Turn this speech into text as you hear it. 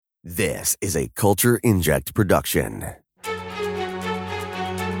This is a Culture Inject production.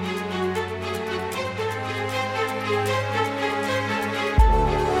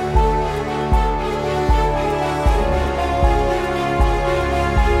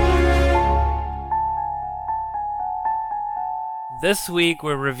 This week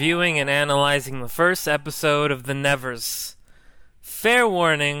we're reviewing and analyzing the first episode of The Nevers. Fair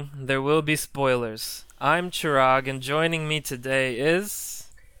warning, there will be spoilers. I'm Chirag, and joining me today is...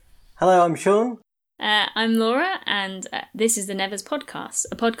 Hello, I'm Sean. I'm Laura, and this is the Nevers podcast,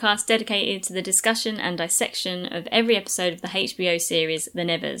 a podcast dedicated to the discussion and dissection of every episode of the HBO series The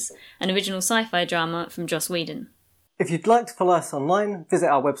Nevers, an original sci-fi drama from Joss Whedon. If you'd like to follow us online, visit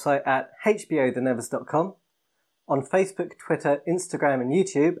our website at hbothenevers.com, on Facebook, Twitter, Instagram and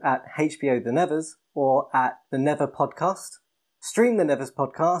YouTube at HBO The Nevers or at The Never Podcast. Stream The Nevers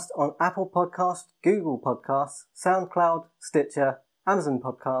Podcast on Apple Podcasts, Google Podcasts, SoundCloud, Stitcher, Amazon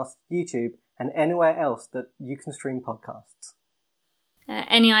Podcasts, YouTube and anywhere else that you can stream podcasts.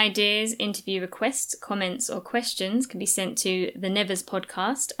 Any ideas, interview requests, comments or questions can be sent to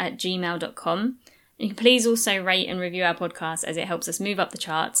theneverspodcast@gmail.com. You can please also rate and review our podcast as it helps us move up the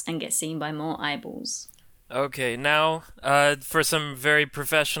charts and get seen by more eyeballs. Okay, now, for some very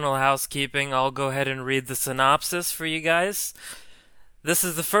professional housekeeping, I'll go ahead and read the synopsis for you guys. This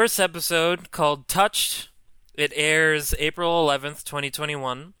is the first episode called Touched. It airs April 11th,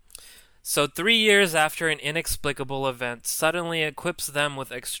 2021. So 3 years after an inexplicable event suddenly equips them with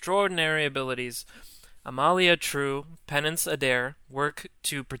extraordinary abilities, Amalia True, Penance Adair work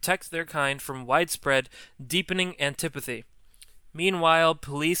to protect their kind from widespread, deepening antipathy. Meanwhile,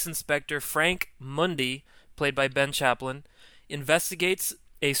 Police Inspector Frank Mundy, played by Ben Chaplin, investigates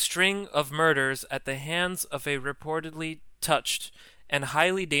a string of murders at the hands of a reportedly touched and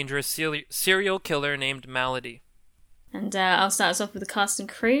highly dangerous serial killer named Malady. And I'll start us off with the cast and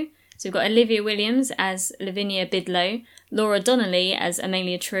crew. So we've got Olivia Williams as Lavinia Bidlow, Laura Donnelly as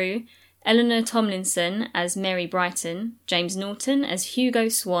Amalia True, Eleanor Tomlinson as Mary Brighton, James Norton as Hugo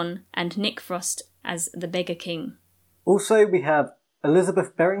Swan, and Nick Frost as the Beggar King. Also, we have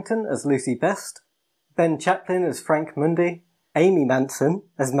Elizabeth Barrington as Lucy Best, Ben Chaplin as Frank Mundy, Amy Manson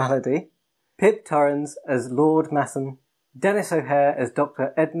as Malady, Pip Torrens as Lord Masson, Dennis O'Hare as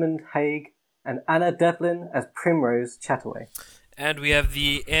Dr. Edmund Haig, and Anna Devlin as Primrose Chataway. And we have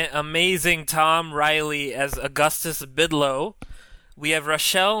the amazing Tom Riley as Augustus Bidlow. We have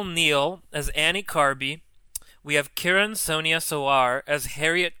Rochelle Neal as Annie Carby. We have Kiran Sonia Sawar as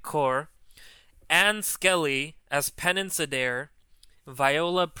Harriet Kaur. Anne Skelly as Penance Adair.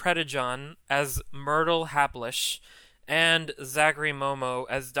 Viola Predijon as Myrtle Haplish, and Zachary Momo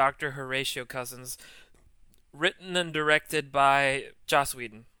as Dr. Horatio Cousins, written and directed by Joss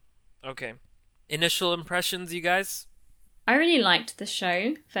Whedon. Okay. Initial impressions, you guys? I really liked the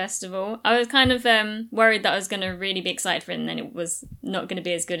show, first of all. I was kind of worried that I was going to really be excited for it, and then it was not going to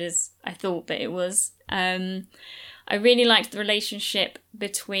be as good as I thought that it was. I really liked the relationship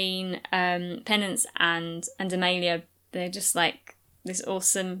between Penance and Amalia. They're just like this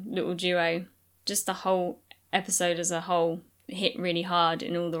awesome little duo. Just the whole episode as a whole hit really hard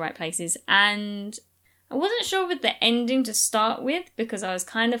in all the right places. And I wasn't sure with the ending to start with, because I was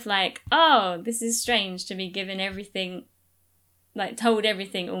kind of like, oh, this is strange to be given everything, like told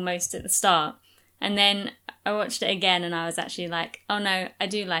everything almost at the start. And then I watched it again and I was actually like, oh no, I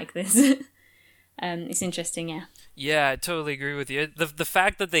do like this. It's interesting, yeah. Yeah, I totally agree with you. The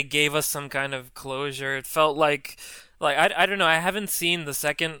fact that they gave us some kind of closure, it felt like I don't know, I haven't seen the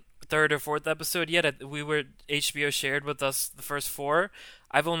second, third, or fourth episode yet. HBO shared with us the first four.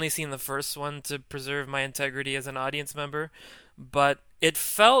 I've only seen the first one to preserve my integrity as an audience member, but it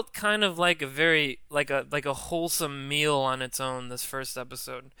felt kind of like a very like a wholesome meal on its own, this first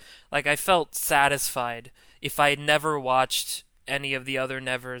episode. Like, I felt satisfied. If I had never watched any of the other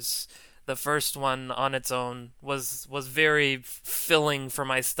Nevers, the first one on its own was very filling for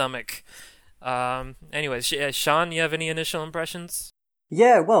my stomach. Anyways, Sean, you have any initial impressions?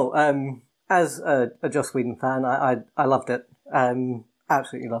 Yeah, well, as a Joss Whedon fan, I loved it.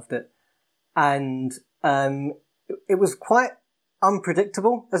 Absolutely loved it. And it was quite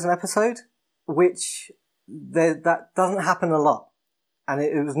unpredictable as an episode, which that doesn't happen a lot. And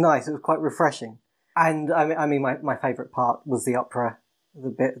it was nice. It was quite refreshing. And I mean, my favourite part was the opera, the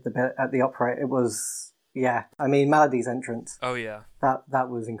bit at the opera. It was, yeah. I mean, Malady's entrance. Oh yeah, that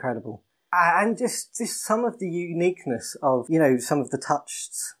was incredible. And just some of the uniqueness of, some of the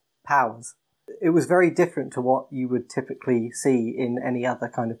touched powers. It was very different to what you would typically see in any other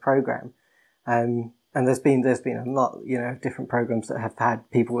kind of program. And there's been a lot, different programs that have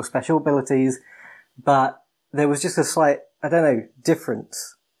had people with special abilities, but there was just a slight,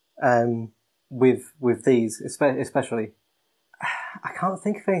 difference with these, especially. I can't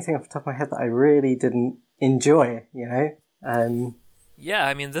think of anything off the top of my head that I really didn't enjoy, you know? Yeah,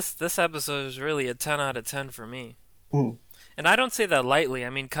 I mean, this episode is really a 10 out of 10 for me. Mm. And I don't say that lightly. I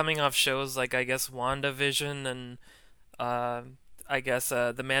mean, coming off shows like, I guess, WandaVision and, I guess,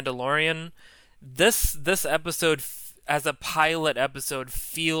 The Mandalorian, this episode, as a pilot episode,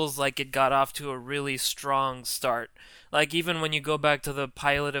 feels like it got off to a really strong start. Like, even when you go back to the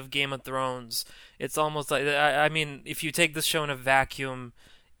pilot of Game of Thrones, it's almost like, I mean, if you take this show in a vacuum,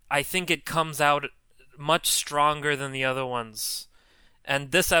 I think it comes out much stronger than the other ones.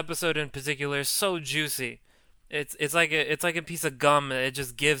 And this episode in particular is so juicy. It's like a piece of gum. It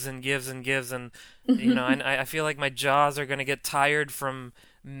just gives and gives and gives, and you know, and I feel like my jaws are gonna get tired from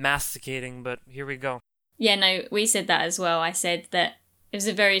masticating. But here we go. Yeah, no, we said that as well. I said that it was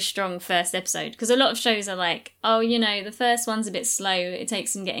a very strong first episode, because a lot of shows are like, oh, you know, the first one's a bit slow. It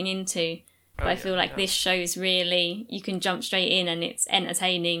takes some getting into. But I feel like this show's really, you can jump straight in and it's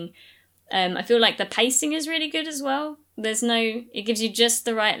entertaining. I feel like the pacing is really good as well. It gives you just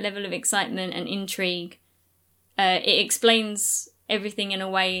the right level of excitement and intrigue. It explains everything in a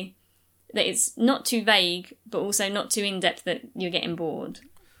way that it's not too vague, but also not too in-depth that you're getting bored.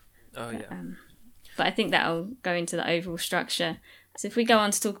 Oh, yeah. But I think that'll go into the overall structure. So if we go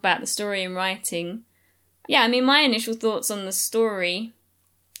on to talk about the story and writing, yeah, I mean, my initial thoughts on the story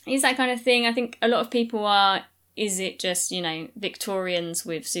is that kind of thing. I think a lot of people are, is it just, you know, Victorians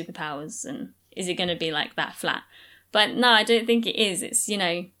with superpowers, and is it going to be like that flat? But no, I don't think it is. It's, you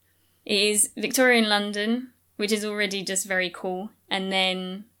know, it is Victorian London, which is already just very cool. And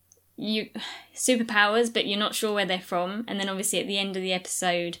then superpowers, but you're not sure where they're from. And then obviously at the end of the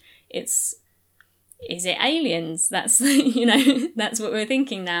episode, is it aliens? That's, you know, that's what we're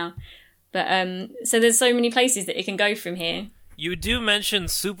thinking now. But so there's so many places that it can go from here. You do mention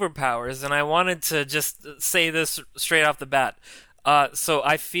superpowers, and I wanted to just say this straight off the bat. So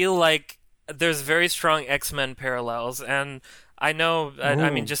I feel like there's very strong X-Men parallels, and I know, I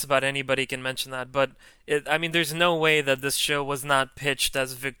mean, just about anybody can mention that, but I mean, there's no way that this show was not pitched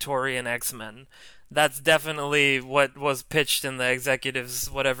as Victorian X-Men. That's definitely what was pitched in the executives'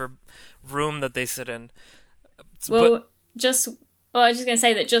 whatever room that they sit in. Well, I was just going to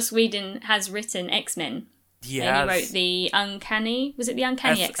say that Joss Whedon has written X-Men. Yes. And he wrote the Uncanny... Was it the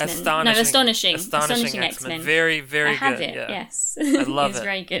Uncanny X-Men? Astonishing Astonishing X-Men. Very, very good. I have it, yeah. yes. I love it. It's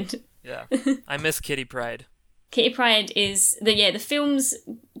very good. Yeah. I miss Kitty Pryde. Kitty Pryde is... the films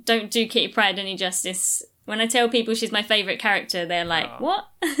don't do Kitty Pryde any justice. When I tell people she's my favourite character, they're like, what?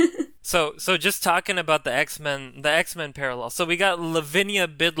 So just talking about the X-Men parallel. So we got Lavinia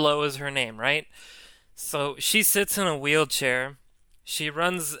Bidlow is her name, right? So she sits in a wheelchair. She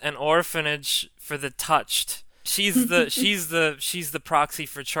runs an orphanage for the touched. She's the proxy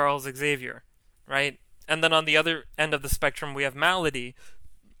for Charles Xavier, right? And then on the other end of the spectrum, we have Malady,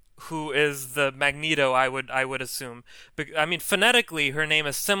 who is the Magneto, I would assume. But, I mean, phonetically, her name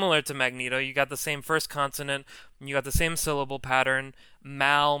is similar to Magneto. You got the same first consonant, and you got the same syllable pattern.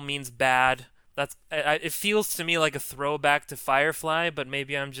 Mal means bad. It feels to me like a throwback to Firefly, but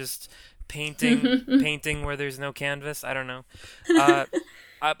maybe I'm just painting where there's no canvas. I don't know.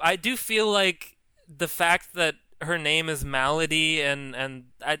 I do feel like the fact that her name is Malady and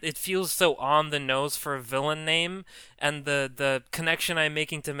it feels so on the nose for a villain name, and the connection I'm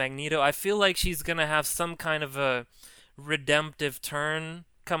making to Magneto, I feel like she's gonna have some kind of a redemptive turn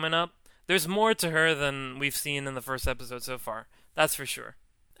coming up. There's more to her than we've seen in the first episode so far. That's for sure.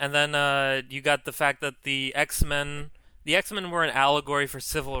 And then you got the fact that the X-Men were an allegory for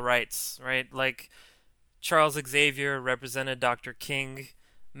civil rights, right? Like Charles Xavier represented Dr. King.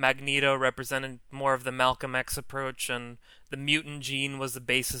 Magneto represented more of the Malcolm X approach, and the mutant gene was the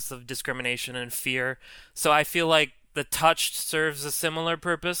basis of discrimination and fear. So I feel like the touched serves a similar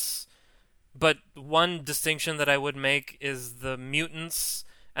purpose, but one distinction that I would make is the mutants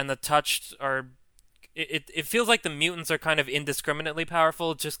and the touched are... It feels like the mutants are kind of indiscriminately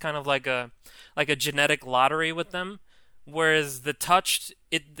powerful, just kind of like a genetic lottery with them, whereas the touched,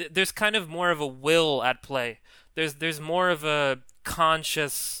 there's kind of more of a will at play. There's more of a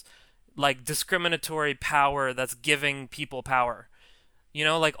conscious, like, discriminatory power that's giving people power. You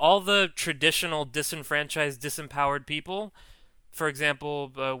know, like all the traditional disenfranchised, disempowered people, for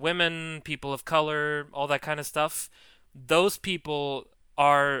example, women, people of color, all that kind of stuff, those people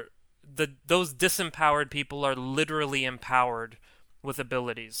are... those disempowered people are literally empowered with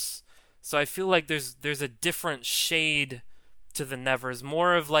abilities. So I feel like there's a different shade to the Nevers,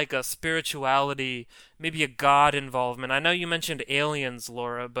 more of like a spirituality, maybe a god involvement. I know you mentioned aliens,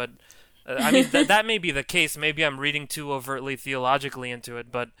 Laura, but I mean, that may be the case. Maybe I'm reading too overtly theologically into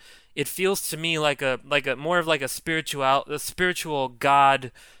it, but it feels to me like a more of like a spiritual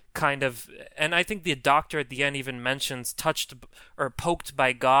God kind of. And I think the doctor at the end even mentions touched or poked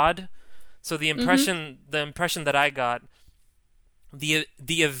by God. So the impression that I got, the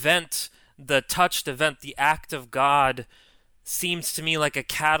event, the touched event, the act of God, seems to me like a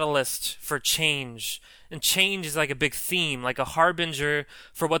catalyst for change. And change is like a big theme, like a harbinger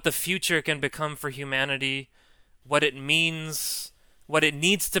for what the future can become for humanity, what it means, what it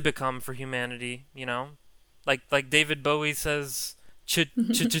needs to become for humanity, you know? Like David Bowie says,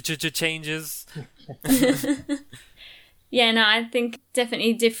 changes. Yeah, no, I think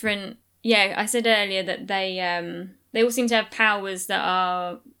definitely different. Yeah, I said earlier that they all seem to have powers that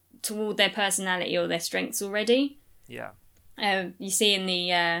are toward their personality or their strengths already. Yeah. You see in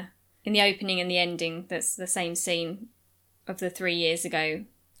the opening and the ending, that's the same scene of the 3 years ago.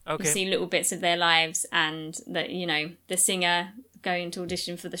 Okay. You see little bits of their lives, and that, you know, the singer going to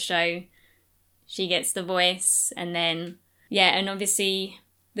audition for the show, she gets the voice, and then, yeah, and obviously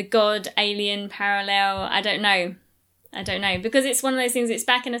the God alien parallel, I don't know, because it's one of those things, it's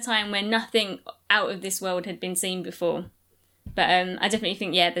back in a time when nothing out of this world had been seen before. But I definitely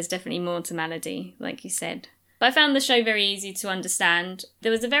think, yeah, there's definitely more to Malady, like you said. But I found the show very easy to understand.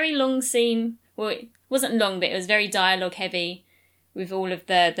 There was a very long scene, well, it wasn't long, but it was very dialogue heavy with all of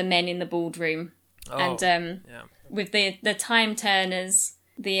the men in the boardroom. Oh, and yeah. With the time turners,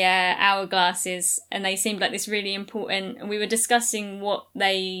 the hourglasses, and they seemed like this really important. And we were discussing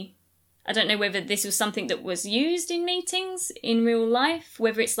I don't know whether this was something that was used in meetings in real life,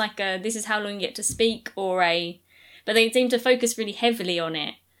 whether it's like this is how long you get to speak, but they seemed to focus really heavily on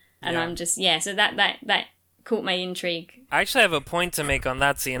it. And Yeah. I'm just, so that caught my intrigue. I actually have a point to make on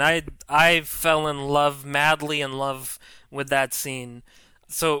that scene. I fell madly in love with that scene.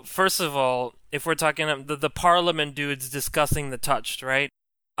 So first of all, if we're talking the Parliament dudes discussing the touched, right?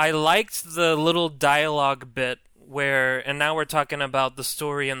 I liked the little dialogue bit and now we're talking about the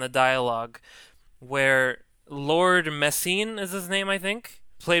story and the dialogue, where Lord Messine is his name, I think,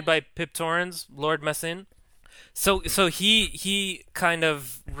 played by Pip Torrens, Lord Messine. So he kind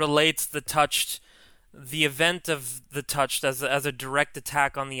of relates the event of the touched as a direct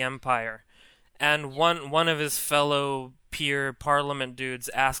attack on the Empire. And one of his fellow peer Parliament dudes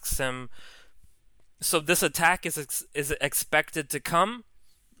asks him, so this attack is expected to come?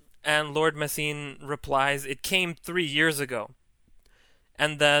 And Lord Messine replies, it came 3 years ago.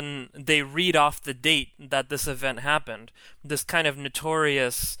 And then they read off the date that this event happened. This kind of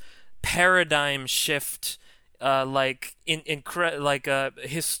notorious paradigm shift, like a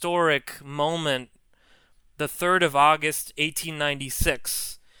historic moment, the 3rd of August,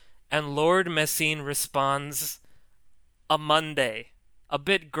 1896. And Lord Messine responds, a Monday. A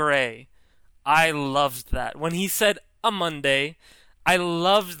bit grey. I loved that. When he said a Monday, I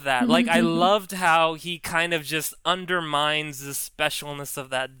loved that. Like, I loved how he kind of just undermines the specialness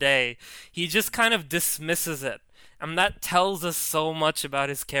of that day. He just kind of dismisses it. And that tells us so much about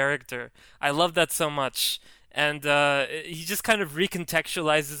his character. I love that so much. And he just kind of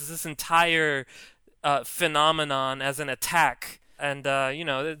recontextualizes this entire phenomenon as an attack. And,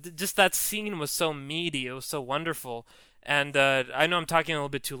 just that scene was so meaty. It was so wonderful. And I know I'm talking a little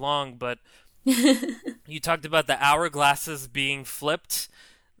bit too long, but you talked about the hourglasses being flipped.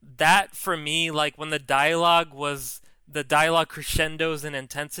 That, for me, like when the dialogue crescendos in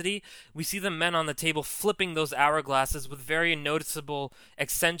intensity, we see the men on the table flipping those hourglasses with very noticeable,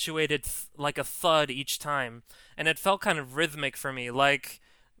 accentuated, like a thud each time. And it felt kind of rhythmic for me. Like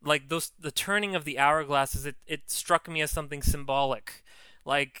the turning of the hourglasses, it struck me as something symbolic.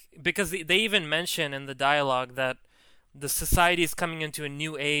 Like, because they even mention in the dialogue that the society is coming into a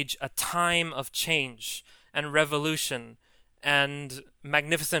new age, a time of change and revolution and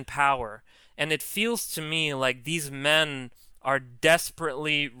magnificent power. And it feels to me like these men are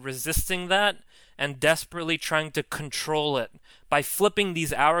desperately resisting that and desperately trying to control it. By flipping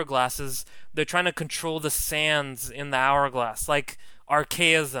these hourglasses, they're trying to control the sands in the hourglass, like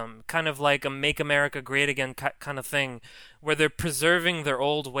archaism, kind of like a Make America Great Again kind of thing, where they're preserving their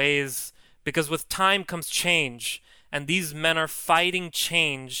old ways, because with time comes change. And these men are fighting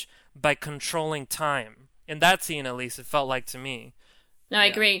change by controlling time. In that scene, at least, it felt like to me. No, I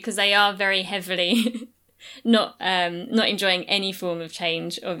agree, because they are very heavily not enjoying any form of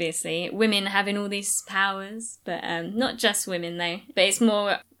change, obviously. Women having all these powers, but not just women, though. But it's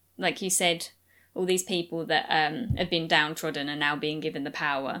more, like you said, all these people that have been downtrodden are now being given the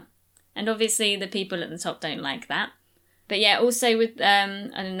power. And obviously the people at the top don't like that. But yeah, also with, I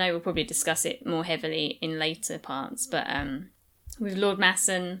don't know, we'll probably discuss it more heavily in later parts, but with Lord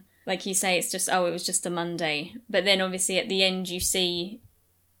Masson like you say, it's just, oh, it was just a Monday. But then obviously at the end you see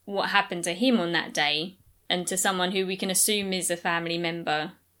what happened to him on that day, and to someone who we can assume is a family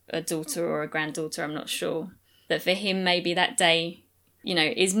member, a daughter or a granddaughter, I'm not sure. That for him, maybe that day, you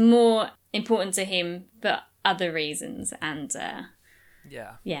know, is more important to him for other reasons. And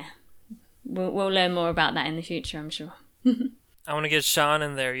yeah, we'll learn more about that in the future, I'm sure. I want to get Sean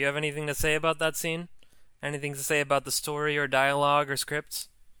in there. You have anything to say about that scene? Anything to say about the story or dialogue or scripts?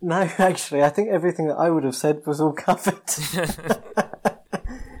 No, actually, I think everything that I would have said was all covered.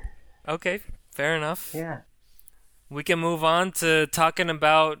 Okay, fair enough. Yeah. We can move on to talking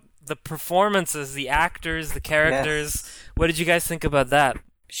about the performances, the actors, the characters. Yes. What did you guys think about that?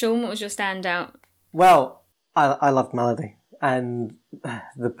 Sean, what was your standout? Well, I loved Melody, and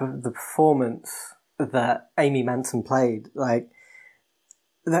the performance that Amy Manson played, like,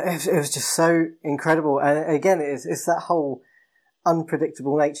 it was just so incredible. And again, it's that whole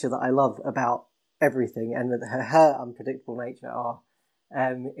unpredictable nature that I love about everything, and her unpredictable nature.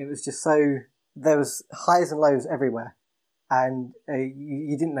 It was just so, there was highs and lows everywhere, and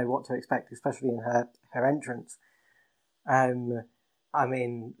you didn't know what to expect, especially in her entrance. I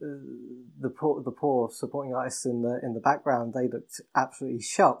mean, the poor supporting artists in the background, they looked absolutely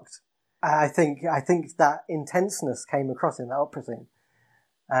shocked. I think that intenseness came across in that opera scene,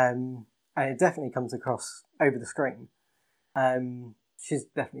 and it definitely comes across over the screen. She's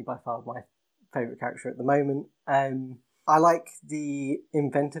definitely by far my favourite character at the moment. I like the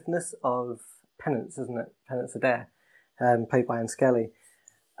inventiveness of Penance, isn't it? Penance Adair, played by Anne Skelly,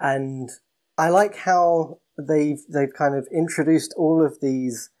 and I like how they've kind of introduced all of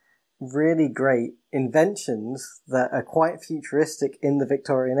these really great inventions that are quite futuristic in the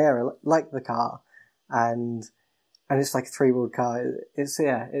Victorian era, like the car, and it's like a 3-wheeled car.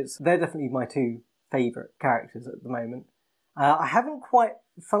 They're definitely my two favourite characters at the moment. I haven't quite,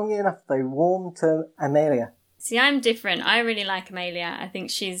 funnily enough though, warmed to Amelia. See, I'm different. I really like Amelia. I think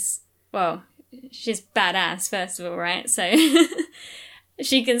she's badass, first of all, right? So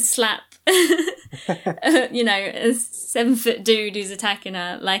she can slap, a 7-foot dude who's attacking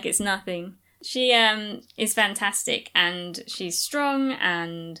her like it's nothing. She is fantastic, and she's strong,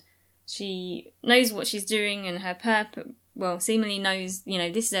 and she knows what she's doing, and her purpose, seemingly knows,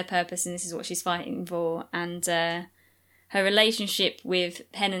 this is her purpose and this is what she's fighting for. And her relationship with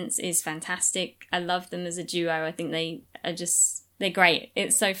Penance is fantastic. I love them as a duo. I think they're great.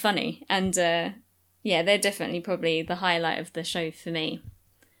 It's so funny. And they're definitely probably the highlight of the show for me.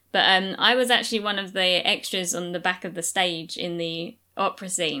 But I was actually one of the extras on the back of the stage in the opera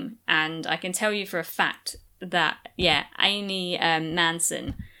scene. And I can tell you for a fact that, Amy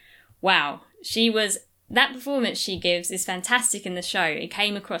Manson, wow, that performance she gives is fantastic in the show. It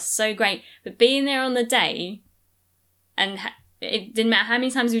came across so great. But being there on the day, and it didn't matter how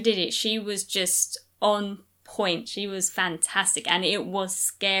many times we did it, she was just on point. She was fantastic, and it was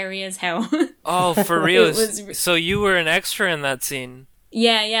scary as hell. Oh, for real? So you were an extra in that scene?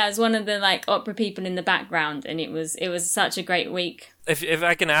 Yeah, I was one of the opera people in the background, and it was such a great week. If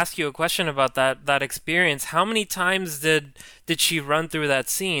I can ask you a question about that experience, how many times did she run through that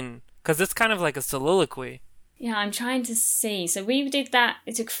scene? Because it's kind of like a soliloquy. Yeah, I'm trying to see. So we did that.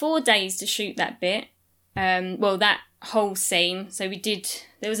 It took 4 days to shoot that bit. That whole scene. So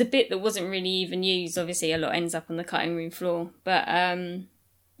there was a bit that wasn't really even used. Obviously, a lot ends up on the cutting room floor. But,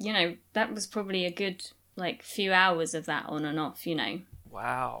 that was probably a good, few hours of that on and off,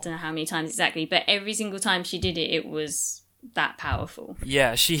 Wow. Don't know how many times exactly, but every single time she did it, it was that powerful.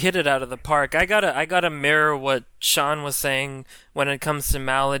 Yeah, she hit it out of the park. I gotta mirror what Sean was saying when it comes to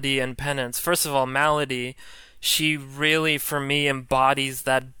Melody and Penance. First of all, Melody, she really, for me, embodies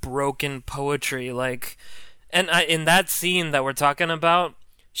that broken poetry. In that scene that we're talking about,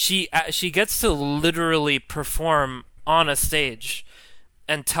 she gets to literally perform on a stage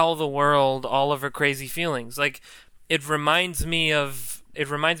and tell the world all of her crazy feelings. It reminds me of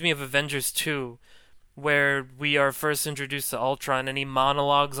Avengers 2, where we are first introduced to Ultron, and he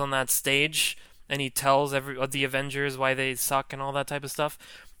monologues on that stage, and he tells the Avengers why they suck and all that type of stuff.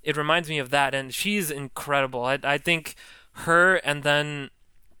 It reminds me of that, and she's incredible. I think her, and then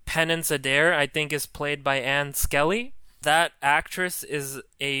Penance Adair, I think, is played by Anne Skelly. That actress is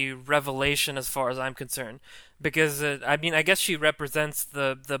a revelation as far as I'm concerned, because I guess she represents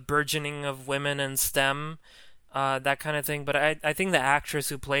the burgeoning of women in STEM, that kind of thing. But I think the actress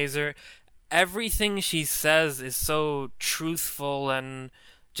who plays her, everything she says is so truthful and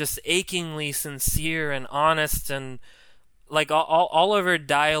just achingly sincere and honest, and all of her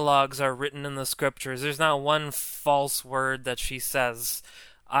dialogues are written in the scriptures. There's not one false word that she says.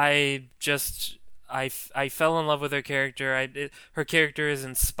 I I fell in love with her character. Her character is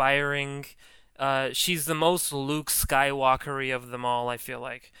inspiring. She's the most Luke Skywalker-y of them all, I feel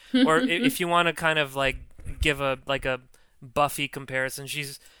like. Or if you want to kind of like give a Buffy comparison,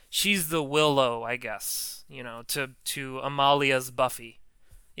 she's the Willow, I guess, to Amalia's Buffy,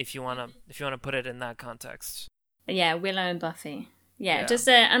 if you want to put it in that context. Yeah, Willow and Buffy. Yeah. Just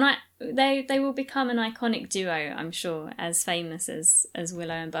they will become an iconic duo, I'm sure, as famous as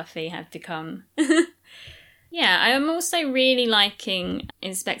Willow and Buffy have become. Yeah, I am also really liking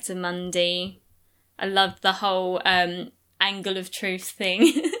Inspector Mundy. I love the whole angle of truth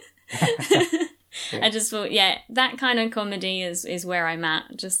thing. I just thought, that kind of comedy is where I'm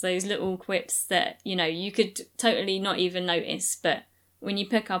at. Just those little quips that, you could totally not even notice, but when you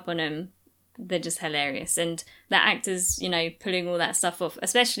pick up on them, they're just hilarious. And the actors, pulling all that stuff off,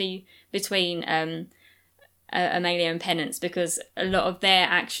 especially between Amalia and Penance, because a lot of their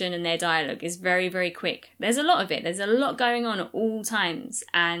action and their dialogue is very, very quick. There's a lot of it. There's a lot going on at all times,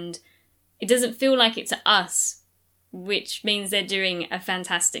 and it doesn't feel like it to us, which means they're doing a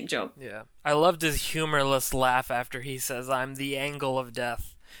fantastic job. Yeah. I loved his humorless laugh after he says, "I'm the angle of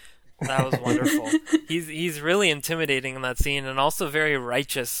death." That was wonderful. He's really intimidating in that scene, and also very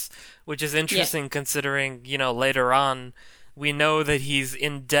righteous, which is interesting considering, later on we know that he's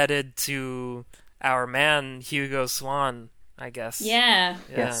indebted to our man Hugo Swan, I guess. Yeah.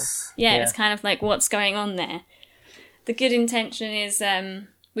 Yes. Yeah, it's kind of like, what's going on there? The good intention is,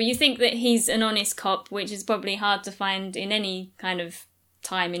 you think that he's an honest cop, which is probably hard to find in any kind of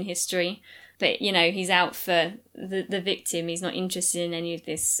time in history. But, he's out for the victim. He's not interested in any of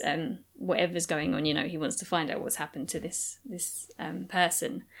this, whatever's going on. He wants to find out what's happened to this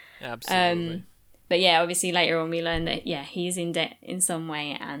person. Absolutely. But yeah, obviously later on we learn that, he's in debt in some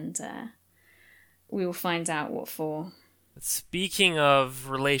way, and we will find out what for. Speaking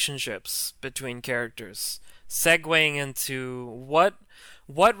of relationships between characters, segueing into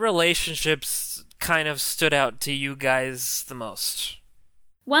what relationships kind of stood out to you guys the most?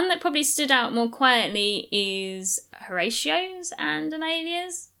 One that probably stood out more quietly is Horatio's and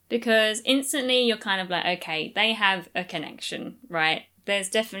Amalia's, because instantly you're kind of like, okay, they have a connection, right? There's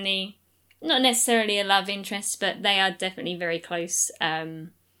definitely, not necessarily a love interest, but they are definitely very close, and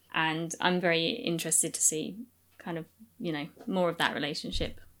I'm very interested to see kind of, more of that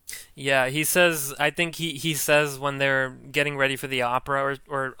relationship. Yeah, he says, I think he says when they're getting ready for the opera,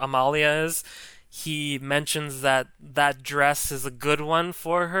 or Amalia is, he mentions that dress is a good one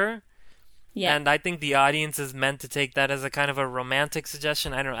for her. Yeah. And I think the audience is meant to take that as a kind of a romantic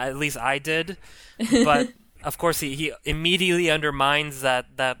suggestion. I don't know, at least I did. But of course he immediately undermines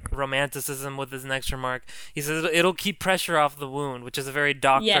that romanticism with his next remark. He says it'll keep pressure off the wound, which is a very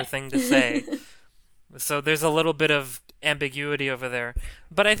doctor thing to say. So there's a little bit of ambiguity over there.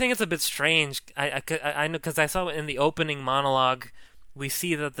 But I think it's a bit strange. I know, because I saw in the opening monologue, we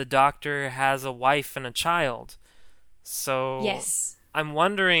see that the doctor has a wife and a child. So yes. I'm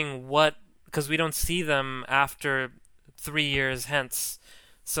wondering because we don't see them after 3 years hence.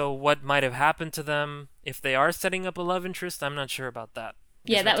 So what might have happened to them if they are setting up a love interest? I'm not sure about that.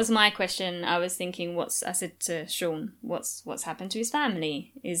 Yeah, that was my question. I was thinking, I said to Sean, what's happened to his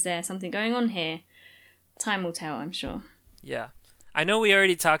family? Is there something going on here? Time will tell, I'm sure. Yeah. I know we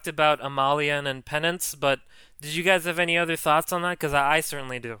already talked about Amalia and Penance, but did you guys have any other thoughts on that? Because I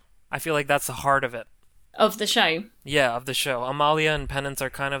certainly do. I feel like that's the heart of it. Of the show? Yeah, of the show. Amalia and Penance are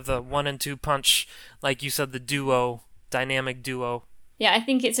kind of the 1 and 2 punch, like you said, the dynamic duo. Yeah, I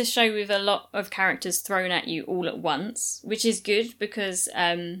think it's a show with a lot of characters thrown at you all at once, which is good because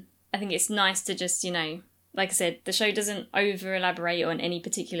I think it's nice to just, like I said, the show doesn't over-elaborate on any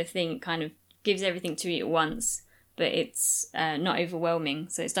particular thing. It kind of gives everything to you at once, but it's not overwhelming,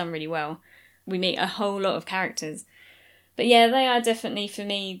 so it's done really well. We meet a whole lot of characters. But yeah, they are definitely, for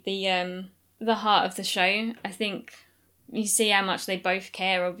me, the heart of the show. I think you see how much they both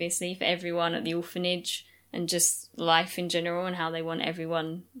care, obviously, for everyone at the orphanage and just life in general, and how they want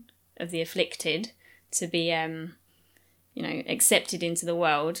everyone of the afflicted to be, accepted into the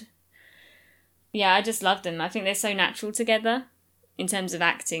world. Yeah, I just love them. I think they're so natural together in terms of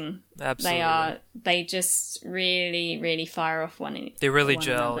acting. Absolutely. They just really, really fire off They really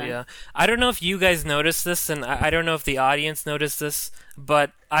gel, another. Yeah. I don't know if you guys noticed this, and I don't know if the audience noticed this,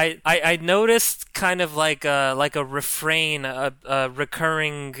 but I noticed kind of like a refrain, a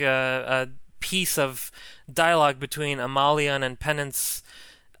recurring piece of dialogue between Amalia and Penance.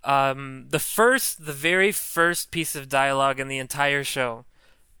 The very first piece of dialogue in the entire show,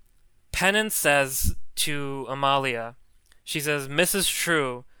 Penance says to Amalia, she says, "Mrs.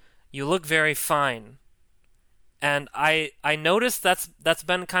 True, you look very fine." And I noticed that's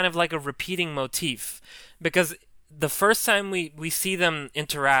been kind of like a repeating motif, because the first time we see them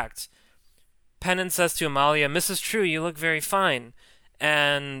interact, Penance says to Amalia, "Mrs. True, you look very fine."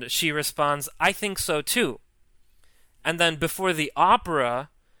 And she responds, "I think so too." And then before the opera,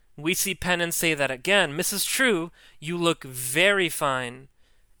 we see Penance say that again, "Mrs. True, you look very fine."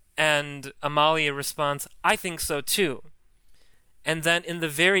 And Amalia responds, "I think so too." And then in the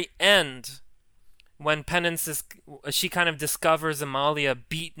very end, when she kind of discovers Amalia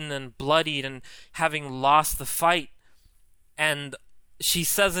beaten and bloodied and having lost the fight, and she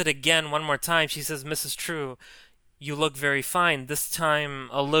says it again one more time. She says, "Mrs. True, you look very fine." This time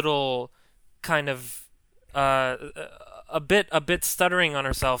a little kind of a bit stuttering on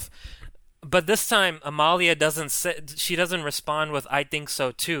herself. But this time Amalia doesn't respond with "I think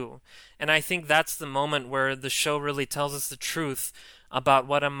so too." And I think that's the moment where the show really tells us the truth about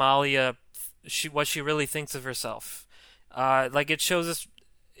what Amalia what she really thinks of herself. Like it shows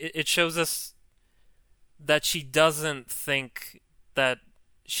us that she doesn't think that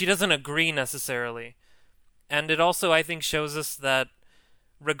she doesn't agree necessarily. And it also, I think, shows us that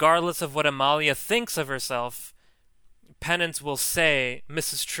regardless of what Amalia thinks of herself, Penance will say,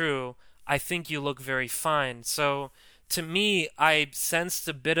 "Mrs. True, I think you look very fine." So to me, I sensed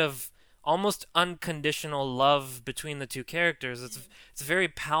a bit of almost unconditional love between the two characters. It's very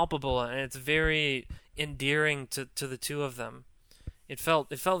palpable, and it's very endearing to the two of them. It felt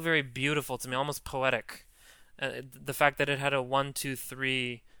very beautiful to me, almost poetic. The fact that it had a 1, 2,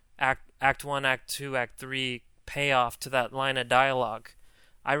 3 act 1, act 2, act 3 payoff to that line of dialogue.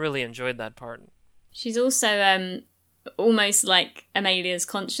 I really enjoyed that part. She's also almost like Amalia's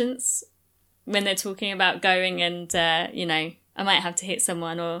conscience when they're talking about going and I might have to hit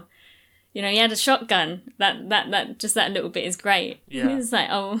someone, or he had a shotgun. That just that little bit is great. Yeah. It's like,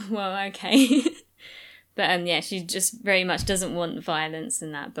 oh well, okay. But she just very much doesn't want violence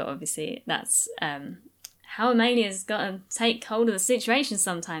and that. But obviously that's how Amalia's got to take hold of the situation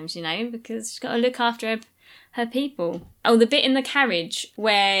sometimes, because she's got to look after her people. Oh, the bit in the carriage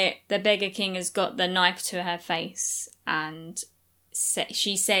where the Beggar King has got the knife to her face and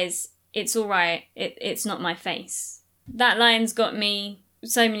she says, "It's all right, it's not my face." That line's got me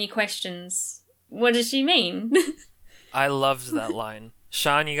so many questions. What does she mean? I loved that line.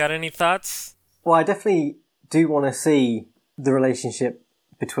 Sean, you got any thoughts? Well, I definitely do want to see the relationship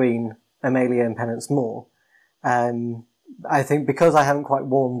between Amalia and Penance more. I think because I haven't quite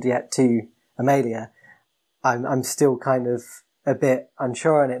warmed yet to Amalia, I'm still kind of a bit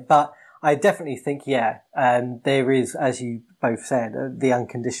unsure on it. But I definitely think, there is, as you both said, the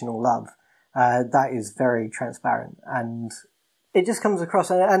unconditional love. That is very transparent, and it just comes across.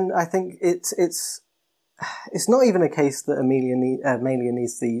 And I think it's not even a case that Amalia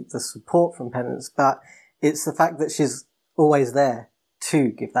needs the support from Penance, but it's the fact that she's always there to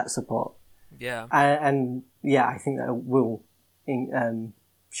give that support. Yeah. And I think that will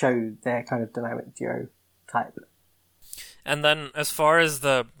show their kind of dynamic duo type. And then as far as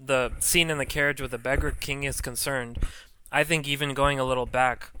the scene in the carriage with the Beggar King is concerned, I think even going a little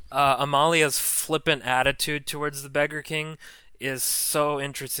back, Amalia's flippant attitude towards the Beggar King is so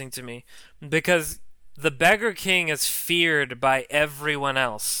interesting to me, because the Beggar King is feared by everyone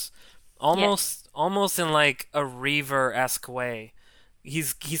else, almost in like a Reaver-esque way.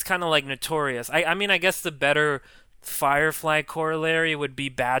 He's kind of like notorious. I mean, I guess the better Firefly corollary would be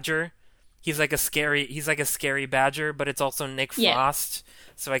Badger. He's like a scary Badger, but it's also Nick Frost,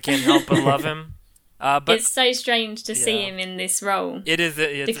 so I can't help but love him. But it's so strange to see him in this role. It is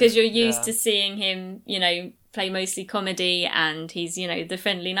because you're used to seeing him, play mostly comedy, and he's, the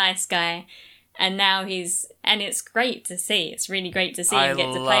friendly nice guy, and now and it's great to see. It's really great to see him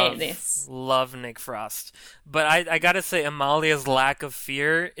get to play at this. Love Nick Frost, but I gotta say, Amalia's lack of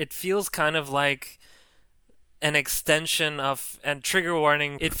fear, it feels kind of like an extension of, and trigger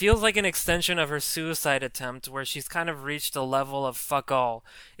warning, it feels like an extension of her suicide attempt, where she's kind of reached a level of fuck all.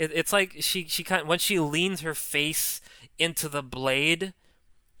 It's like she kind of, when she leans her face into the blade,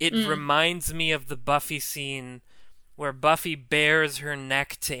 it reminds me of the Buffy scene where Buffy bares her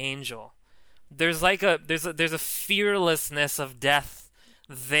neck to Angel. There's like there's a fearlessness of death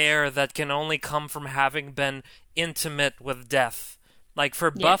there that can only come from having been intimate with death. Like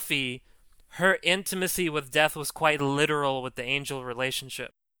for Buffy, her intimacy with death was quite literal with the Angel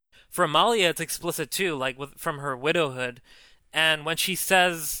relationship. For Amalia, it's explicit too, like from her widowhood. And when she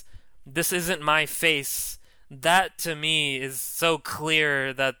says, "This isn't my face," that to me is so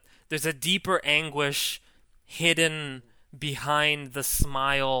clear that there's a deeper anguish hidden behind the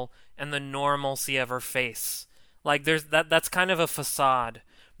smile and the normalcy of her face. Like that's kind of a facade.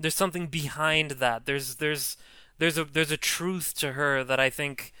 There's something behind that. There's there's a truth to her that I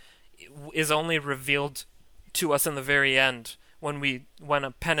think is only revealed to us in the very end when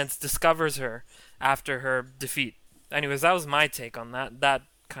a penance discovers her after her defeat. Anyways, that was my take on that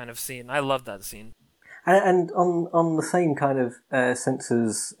kind of scene. I love that scene. And on the same kind of sense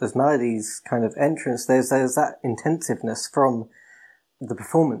as Melody's kind of entrance, there's that intensiveness from the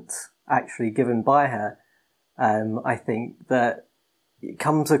performance actually given by her. I think that it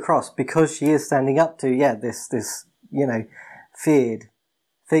comes across because she is standing up to this feared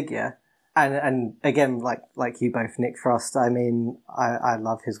figure. And again, like you both, Nick Frost, I mean, I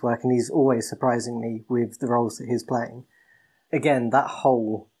love his work, and he's always surprising me with the roles that he's playing. Again, that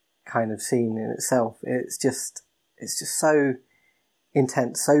whole kind of scene in itself, it's just so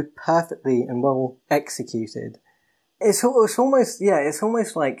intense, so perfectly and well executed. It's almost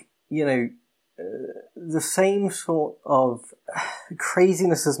like, the same sort of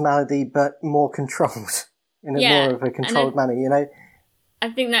craziness as Melody, but more controlled in more of a controlled manner, I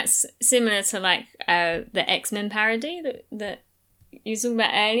think that's similar to like the X-Men parody that you were talking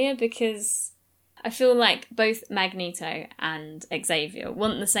about earlier, because I feel like both Magneto and Xavier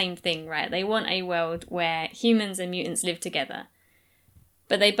want the same thing, right? They want a world where humans and mutants live together.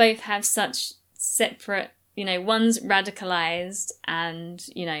 But they both have such separate, one's radicalized and,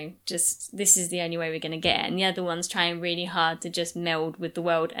 just this is the only way we're going to get it. And the other one's trying really hard to just meld with the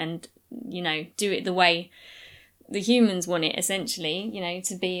world and, do it the way the humans want it, essentially,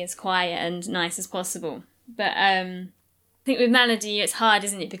 to be as quiet and nice as possible. But I think with Melody, it's hard,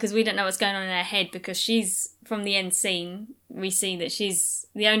 isn't it? Because we don't know what's going on in her head, because she's, from the end scene, we see that she's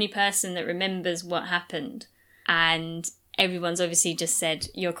the only person that remembers what happened. And everyone's obviously just said,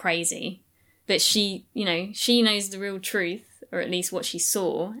 you're crazy. But she knows the real truth, or at least what she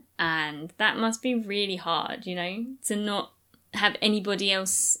saw. And that must be really hard, to not have anybody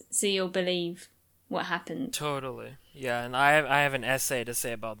else see or believe what happened. Totally. Yeah, and I have an essay to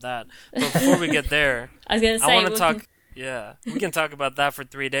say about that. But before we get there, I was going to say, I want to talk... Yeah, we can talk about that for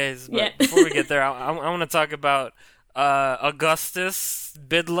 3 days. But before we get there, I want to talk about Augustus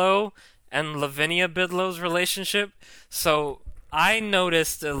Bidlow and Lavinia Bidlow's relationship. So I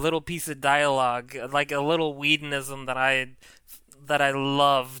noticed a little piece of dialogue, like a little Whedonism that I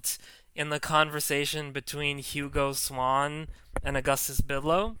loved in the conversation between Hugo Swan and Augustus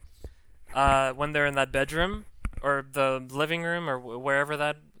Bidlow. When they're in that bedroom, or the living room, or wherever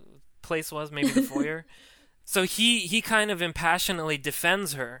that place was, maybe the foyer. So he kind of impassionately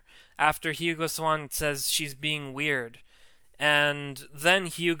defends her after Hugo Swan says she's being weird. And then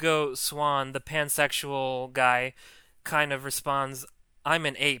Hugo Swan, the pansexual guy, kind of responds, I'm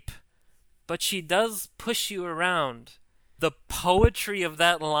an ape. But she does push you around. The poetry of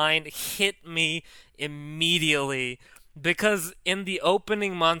that line hit me immediately. Because in the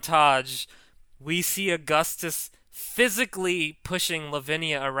opening montage, we see Augustus physically pushing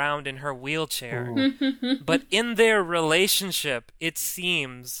Lavinia around in her wheelchair. But in their relationship, it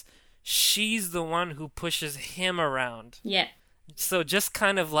seems she's the one who pushes him around. Yeah. So just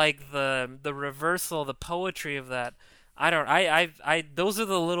kind of like the reversal, the poetry of that.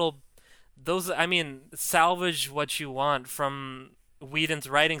 Salvage what you want from Whedon's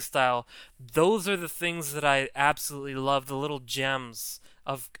writing style. Those are the things that I absolutely love, the little gems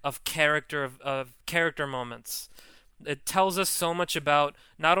of character moments. It tells us so much about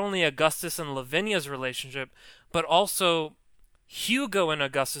not only Augustus and Lavinia's relationship, but also Hugo and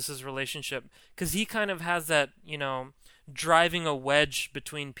Augustus's relationship, because he kind of has that, driving a wedge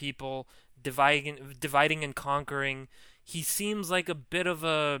between people, dividing and conquering. He seems like a bit of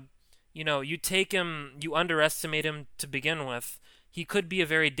a, you take him, you underestimate him to begin with. He could be a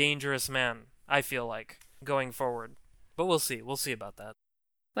very dangerous man, I feel like, going forward. But we'll see. We'll see about that.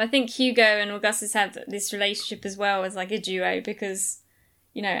 Well, I think Hugo and Augustus have this relationship as well as like a duo, because,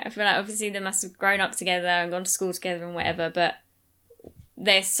 I feel like obviously they must have grown up together and gone to school together and whatever, but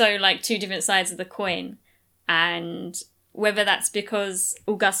they're so like two different sides of the coin. And whether that's because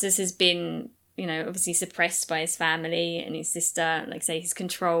Augustus has been, obviously suppressed by his family and his sister, like say he's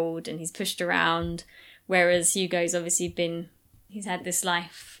controlled and he's pushed around, whereas Hugo's obviously he's had this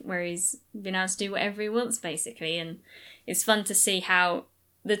life where he's been able to do whatever he wants, basically. And it's fun to see how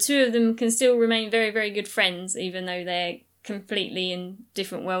the two of them can still remain very, very good friends, even though they're completely in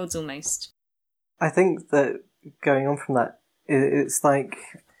different worlds almost. I think that going on from that, it's like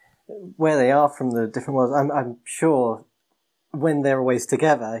where they are from the different worlds. I'm sure when they're always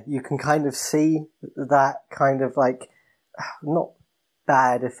together, you can kind of see that kind of like, not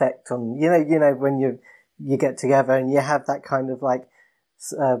bad effect on, when you get together and you have that kind of like,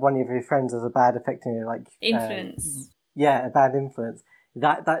 one of your friends has a bad effect on you, like influence. A bad influence.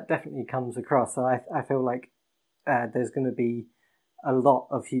 That definitely comes across. So I feel like there's going to be a lot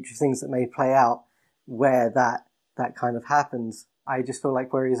of future things that may play out where that kind of happens. I just feel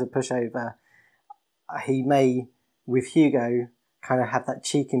like where he's a pushover, he may, with Hugo, kind of have that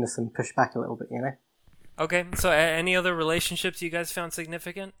cheekiness and push back a little bit, you know? Okay, so any other relationships you guys found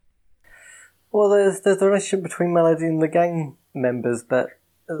significant? Well, there's the relationship between Melody and the gang members, but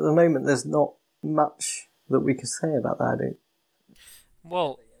at the moment there's not much that we can say about that, I think.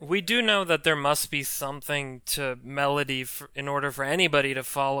 Well, we do know that there must be something to Melody in order for anybody to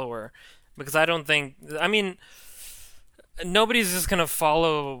follow her. Because I don't think... I mean, nobody's just going to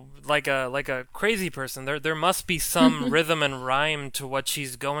follow like a crazy person. There must be some rhythm and rhyme to what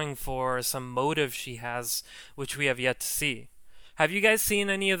she's going for, some motive she has, which we have yet to see. Have you guys seen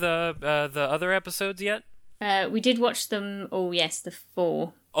any of the other episodes yet? We did watch them all, yes, the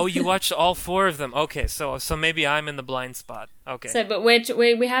 4. Oh, you watched all 4 of them. Okay, so maybe I'm in the blind spot. Okay. So, but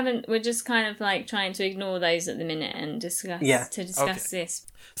we haven't. We're just kind of like trying to ignore those at the minute and discuss this.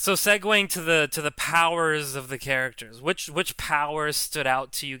 So, segueing to the powers of the characters, which powers stood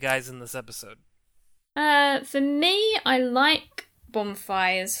out to you guys in this episode? For me, I like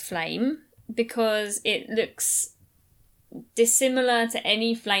Bonfire's flame because it looks dissimilar to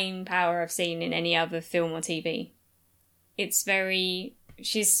any flame power I've seen in any other film or TV.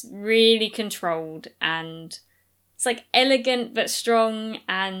 She's really controlled and it's like elegant but strong,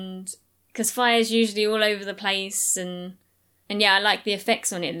 and because fire's usually all over the place and yeah, I like the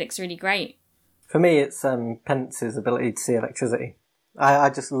effects on it. It looks really great. For me, it's Pence's ability to see electricity. I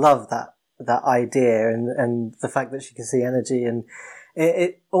just love that idea and the fact that she can see energy, and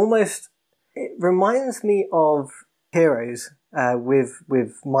it reminds me of Heroes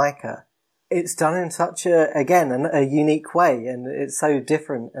with Micah. It's done in such a unique way, and it's so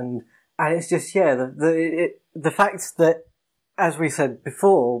different, and it's just the fact that, as we said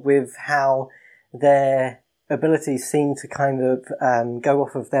before, with how their abilities seem to kind of go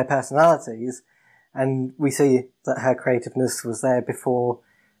off of their personalities, and we see that her creativeness was there before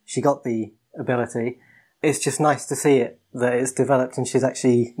she got the ability. It's just nice to see that it's developed, and she's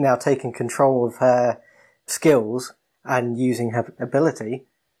actually now taken control of her skills and using her ability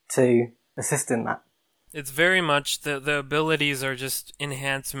to assist in that. It's very much the abilities are just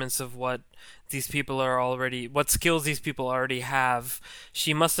enhancements of what these people are already, what skills these people already have.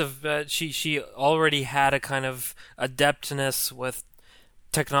 She must have she already had a kind of adeptness with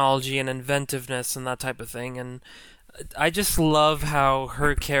technology and inventiveness and that type of thing, and I just love how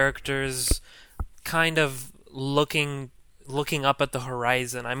her character's kind of looking up at the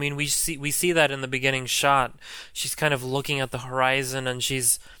horizon. I mean, we see that in the beginning shot. She's kind of looking at the horizon, and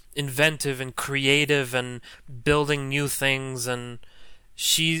she's inventive and creative and building new things, and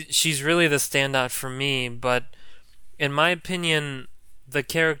she's really the standout for me. But in my opinion, the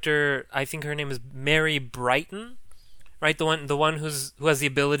character, I think her name is Mary Brighton, right? The one who has the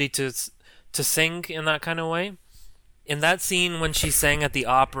ability to sing in that kind of way. In that scene when she sang at the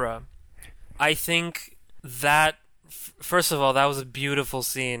opera, I think that first of all, that was a beautiful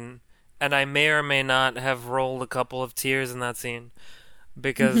scene, and I may or may not have rolled a couple of tears in that scene.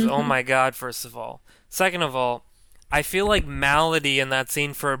 Because, oh my god, first of all. Second of all, I feel like Melody in that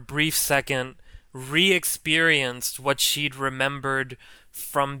scene for a brief second re-experienced what she'd remembered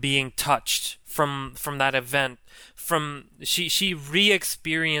from being touched, from that event. She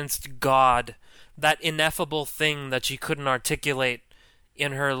re-experienced God, that ineffable thing that she couldn't articulate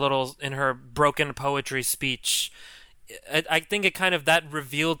in her broken poetry speech. I think it kind of, that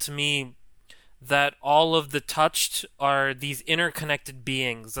revealed to me that all of the touched are these interconnected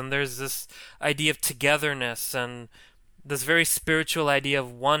beings, and there's this idea of togetherness and this very spiritual idea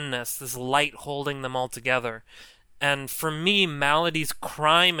of oneness, this light holding them all together. And for me, Melody's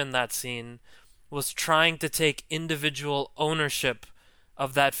crime in that scene was trying to take individual ownership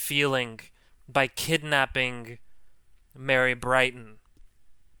of that feeling by kidnapping Mary Brighton.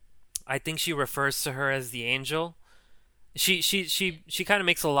 I think she refers to her as the angel. She kind of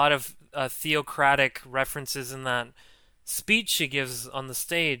makes a lot of theocratic references in that speech she gives on the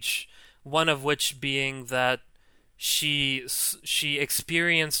stage, one of which being that she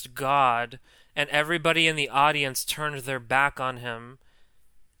experienced God and everybody in the audience turned their back on him,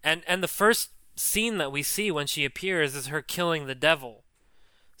 and the first scene that we see when she appears is her killing the devil.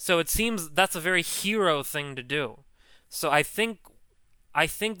 So it seems that's a very hero thing to do. So I think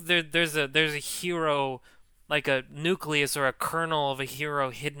there's a hero, like a nucleus or a kernel of a hero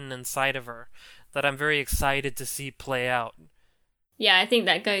hidden inside of her that I'm very excited to see play out. Yeah, I think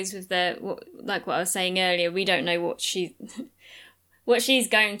that goes with what I was saying earlier. We don't know what she's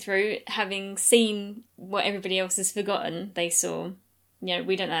going through, having seen what everybody else has forgotten they saw.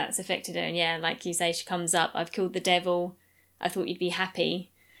 we don't know that's affected her. And yeah, like you say, she comes up, I've killed the devil, I thought you'd be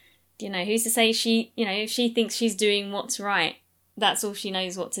happy. Who's to say she, if she thinks she's doing what's right, that's all she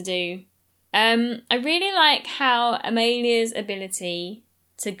knows what to do. I really like how Amelia's ability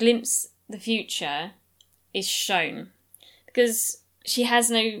to glimpse the future is shown, because she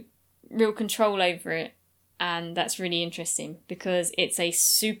has no real control over it, and that's really interesting because it's a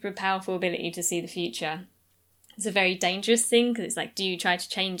super powerful ability to see the future. It's a very dangerous thing because it's like, do you try to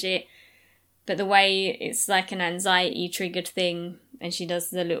change it? But the way it's like an anxiety triggered thing, and she does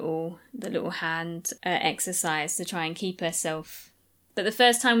the little hand exercise to try and keep herself. But the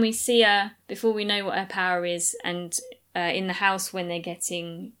first time we see her, before we know what her power is, and in the house when they're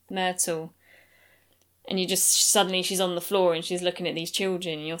getting Myrtle, and you just suddenly she's on the floor and she's looking at these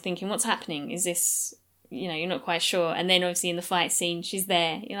children, and you're thinking, what's happening? Is this, you're not quite sure. And then obviously in the fight scene, she's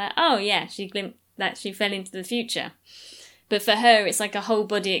there. You're like, oh yeah, she glimpsed that she fell into the future. But for her, it's like a whole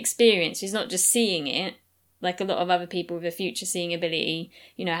body experience. She's not just seeing it, like a lot of other people with a future seeing ability,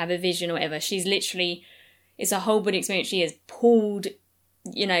 have a vision or whatever. She's literally, it's a whole body experience. She is pulled,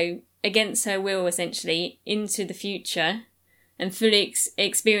 against her will, essentially, into the future and fully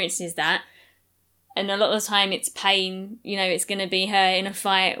experiences that. And a lot of the time it's pain, it's going to be her in a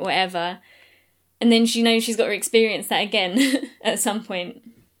fight, whatever. And then she knows she's got to experience that again at some point.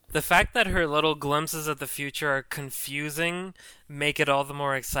 The fact that her little glimpses of the future are confusing make it all the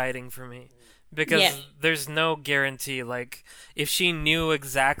more exciting for me. Because there's no guarantee. Like, if she knew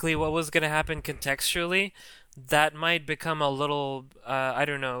exactly what was going to happen contextually, that might become a little,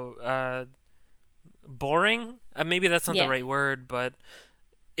 boring? Maybe that's not the right word, but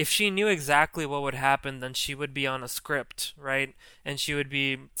if she knew exactly what would happen, then she would be on a script, right? And she would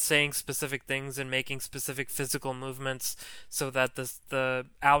be saying specific things and making specific physical movements so that the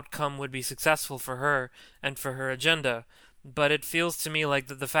outcome would be successful for her and for her agenda. But it feels to me like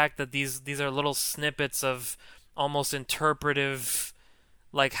the fact that these are little snippets of almost interpretive,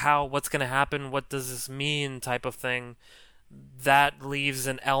 like what's going to happen, what does this mean type of thing, that leaves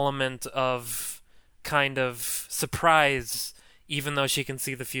an element of kind of surprise, even though she can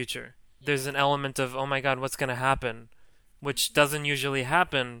see the future. There's an element of, oh my god, what's going to happen, which doesn't usually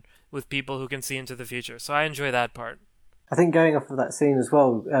happen with people who can see into the future. So I enjoy that part. I think going off of that scene as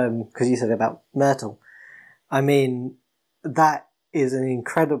well, because you said about Myrtle, I mean, that is an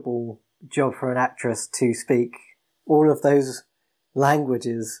incredible job for an actress to speak all of those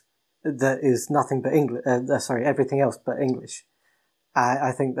languages that is nothing but English, everything else but English.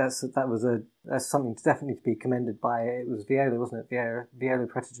 I think that's something to definitely be commended by. It was Viola, wasn't it? Viola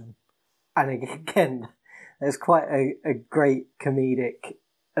Pretigion. And again, there's quite a great comedic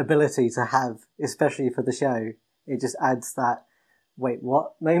ability to have, especially for the show. It just adds that, wait,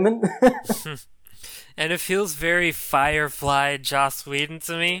 what moment? And it feels very Firefly Joss Whedon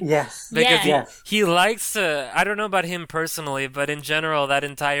to me. Yes. Because he likes to, I don't know about him personally, but in general, that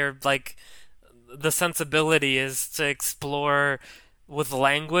entire, the sensibility is to explore with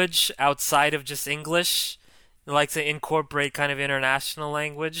language outside of just English. He likes to incorporate kind of international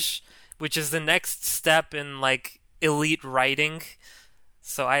language, which is the next step in, elite writing.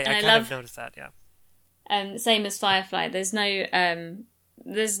 So I kind of noticed that, yeah. Same as Firefly, there's no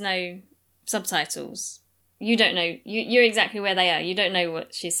subtitles. You don't know. You're exactly where they are. You don't know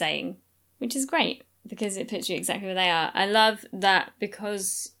what she's saying, which is great because it puts you exactly where they are. I love that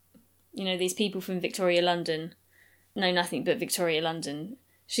because, these people from Victoria, London know nothing but Victoria, London.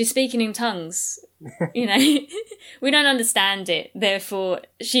 She's speaking in tongues. We don't understand it. Therefore,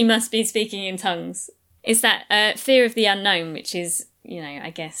 she must be speaking in tongues. It's that fear of the unknown, which is,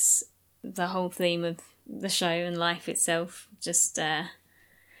 I guess, the whole theme of the show and life itself. Just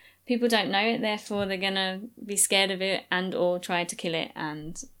people don't know it, therefore they're gonna be scared of it and or try to kill it,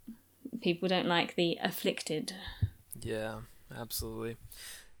 and people don't like the afflicted. Yeah, absolutely.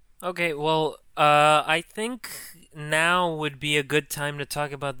 Okay, well, I think now would be a good time to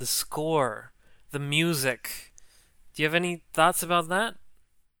talk about the score, the music. Do you have any thoughts about that?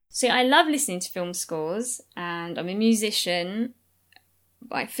 See, I love listening to film scores, and I'm a musician,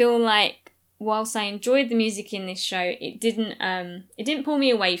 but I feel like whilst I enjoyed the music in this show, it didn't pull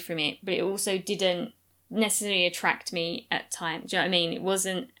me away from it, but it also didn't necessarily attract me at times. Do you know what I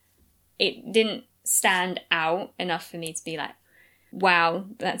mean? It didn't stand out enough for me to be like, wow,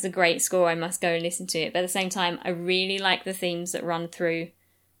 that's a great score, I must go and listen to it. But at the same time, I really like the themes that run through.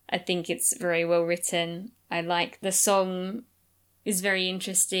 I think it's very well written. I like the song is very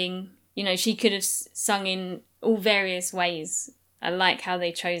interesting. She could have sung in all various ways. I like how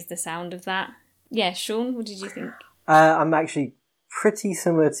they chose the sound of that. Yeah, Sean, what did you think? I'm actually pretty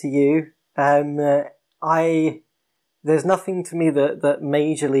similar to you. I there's nothing to me that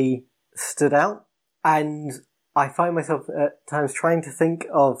majorly stood out. And I find myself at times trying to think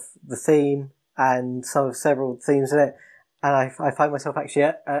of the theme and several themes in it. And I find myself actually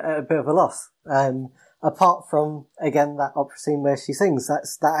at a bit of a loss. Apart from, again, that opera scene where she sings,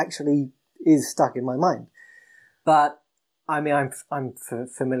 that actually is stuck in my mind. But, I mean, I'm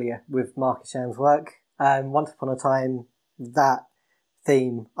familiar with Mark Isham's work. Once Upon a Time, that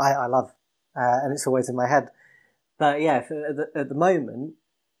theme, I love. And it's always in my head. But yeah, at the moment,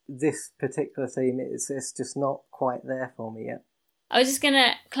 this particular theme, it's just not quite there for me yet. I was just going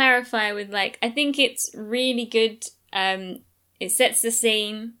to clarify with, like, I think it's really good. It sets the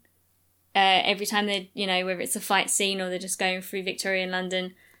scene every time they, whether it's a fight scene or they're just going through Victorian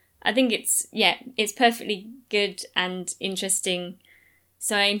London. I think it's perfectly good and interesting.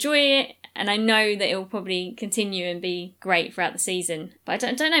 So I enjoy it, and I know that it will probably continue and be great throughout the season. But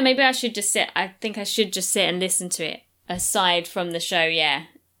I don't know, maybe I should just sit and listen to it, aside from the show,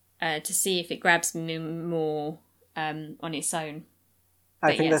 to see if it grabs me more on its own.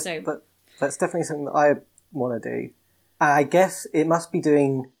 I think that's definitely something that I want to do. I guess it must be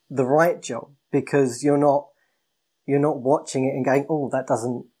doing the right job, because you're not watching it and going, oh, that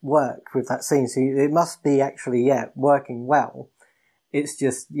doesn't work with that scene. So it must be actually, working well. It's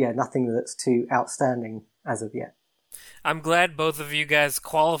just, nothing that's too outstanding as of yet. I'm glad both of you guys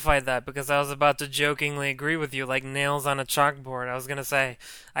qualified that, because I was about to jokingly agree with you, like nails on a chalkboard. I was going to say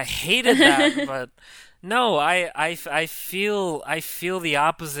I hated that, but no, I feel the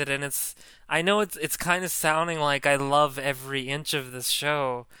opposite, and I know it's kind of sounding like I love every inch of this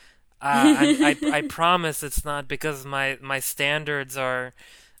show. I promise it's not, because my standards are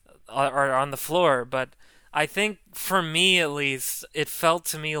on the floor, but I think for me at least, it felt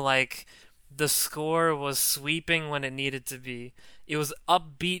to me like the score was sweeping when it needed to be. It was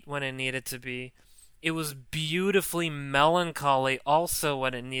upbeat when it needed to be. It was beautifully melancholy also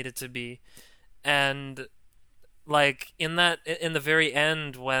when it needed to be. And like in the very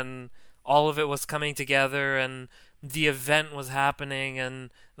end, when all of it was coming together and the event was happening and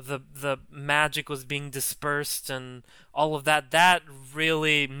the magic was being dispersed and all of that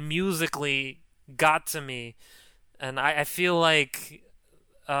really musically got to me. And I feel like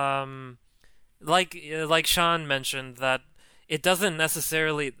Sean mentioned, that it doesn't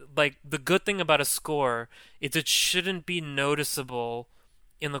necessarily, like, the good thing about a score is it shouldn't be noticeable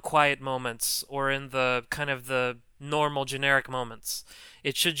in the quiet moments or in the kind of the normal generic moments.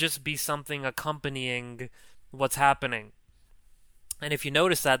 It should just be something accompanying what's happening. And if you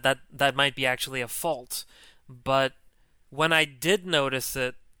notice that might be actually a fault. But when I did notice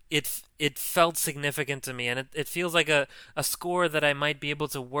it, it felt significant to me, and it feels like a score that I might be able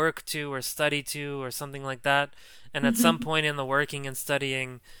to work to or study to or something like that. And at some point in the working and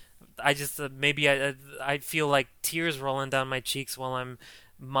studying, I just I feel like tears rolling down my cheeks while I'm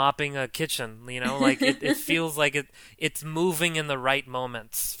mopping a kitchen. Like it feels like it's moving in the right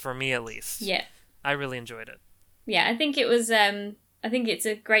moments for me, at least. Yeah, I really enjoyed it. Yeah, I think it was. I think it's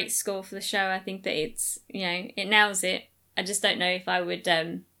a great score for the show. I think that it's it nails it. I just don't know if I would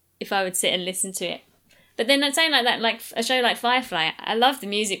sit and listen to it. But then I'd say like that, like a show like Firefly, I love the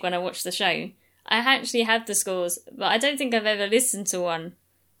music when I watch the show. I actually have the scores, but I don't think I've ever listened to one.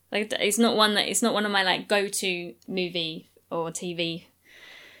 Like it's not one of my like go-to movie or TV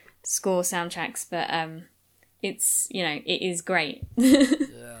score soundtracks, but it's it is great.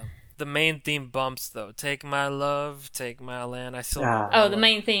 Yeah. The main theme bumps though. Take my love, take my land. I still the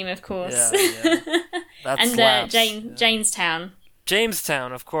main theme, of course. Yeah. That and slaps. Jamestown.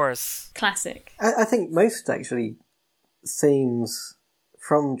 Jamestown, of course. Classic. I think most actually themes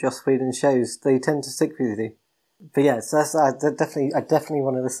from Joss Whedon shows, they tend to stick with you. But yes, I definitely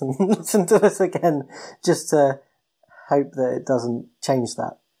want to listen to this again, just to hope that it doesn't change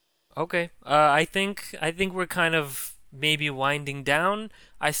that. Okay. I think we're kind of maybe winding down.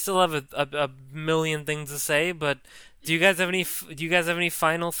 I still have a million things to say, but do you guys have any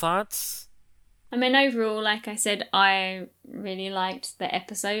final thoughts? I mean, overall, like I said, I really liked the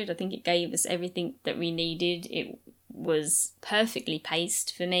episode. I think it gave us everything that we needed. It was perfectly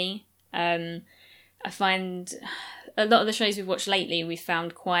paced for me. I find a lot of the shows we've watched lately, we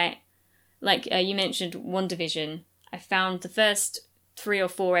found quite, like you mentioned, WandaVision. I found the first 3 or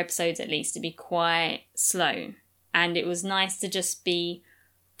 4 episodes at least to be quite slow. And it was nice to just be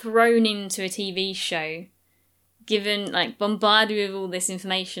thrown into a TV show, given, like, bombarded with all this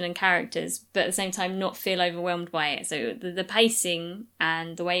information and characters, but at the same time not feel overwhelmed by it. So the pacing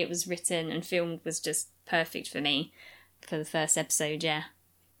and the way it was written and filmed was just perfect for me for the first episode, yeah.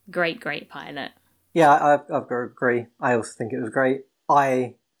 Great pilot. Yeah, I've got to agree. I also think it was great.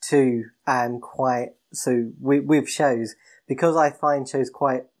 I, too, am quite So with shows, because I find shows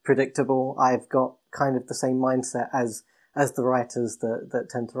quite predictable, I've got kind of the same mindset as the writers that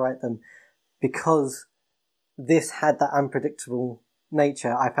tend to write them. Because this had that unpredictable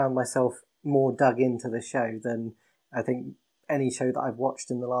nature, I found myself more dug into the show than I think any show that I've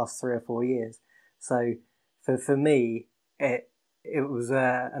watched in the last 3 or 4 years. So for me, it was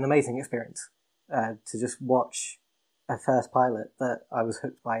an amazing experience to just watch a first pilot that I was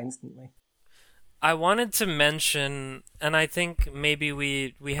hooked by instantly. I wanted to mention, and I think maybe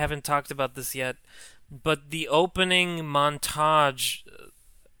we haven't talked about this yet, but the opening montage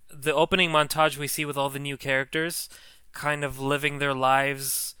we see with all the new characters kind of living their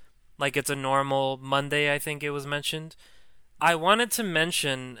lives like it's a normal Monday, I think it was mentioned. I wanted to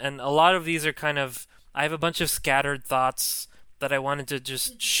mention, and a lot of these are kind of, I have a bunch of scattered thoughts that I wanted to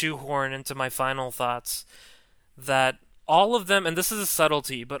just shoehorn into my final thoughts, that all of them, and this is a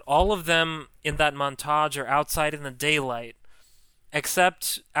subtlety, but all of them in that montage are outside in the daylight,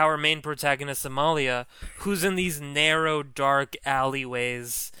 except our main protagonist, Amalia, who's in these narrow, dark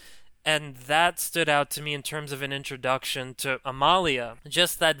alleyways. And that stood out to me in terms of an introduction to Amalia.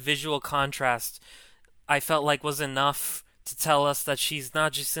 Just that visual contrast, I felt like was enough to tell us that she's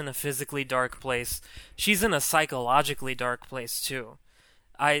not just in a physically dark place, she's in a psychologically dark place too.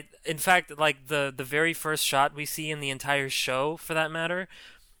 In fact, like the very first shot we see in the entire show, for that matter,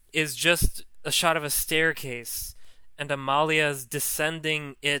 is just a shot of a staircase, and Amalia's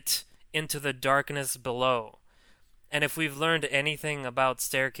descending it into the darkness below. And if we've learned anything about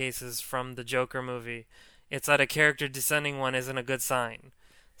staircases from the Joker movie, it's that a character descending one isn't a good sign.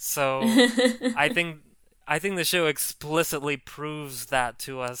 So I think the show explicitly proves that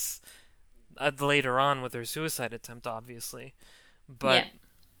to us later on with her suicide attempt, obviously. But yeah.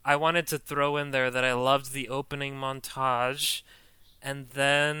 I wanted to throw in there that I loved the opening montage. And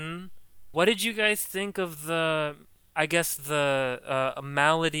then, what did you guys think of the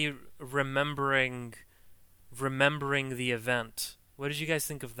Malady remembering the event? What did you guys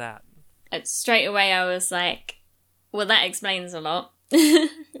think of that? Straight away I was like, well, that explains a lot.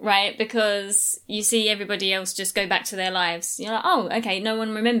 Right? Because you see everybody else just go back to their lives. You're like, oh, okay, no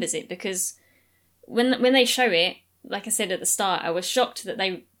one remembers it. Because when they show it, like I said at the start, I was shocked that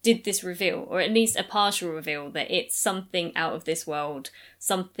they did this reveal, or at least a partial reveal, that it's something out of this world,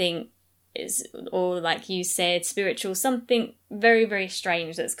 something is, or like you said, spiritual, something very, very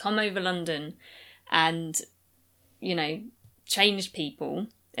strange that's come over London and, you know, changed people,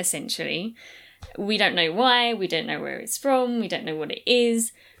 essentially. We don't know why, we don't know where it's from, we don't know what it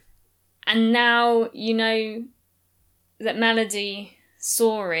is. And now, you know, that Malady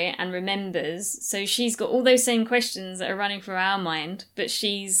saw it and remembers, so she's got all those same questions that are running through our mind, but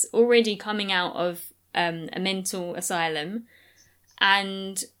she's already coming out of a mental asylum,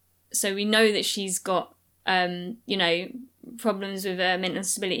 and so we know that she's got, you know, problems with mental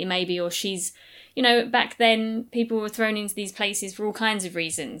stability maybe, or she's, you know, back then people were thrown into these places for all kinds of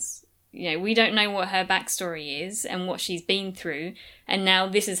reasons. You know, we don't know what her backstory is and what she's been through, and now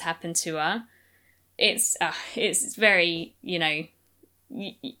this has happened to her. It's very, you know,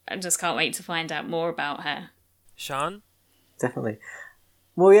 I just can't wait to find out more about her. Sean? Definitely.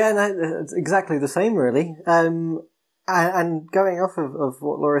 Well, yeah, no, it's exactly the same, really. And going off of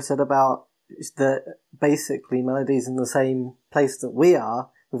what Laura said about that basically Melody's in the same place that we are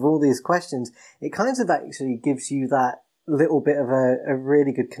with all these questions, it kind of actually gives you that little bit of a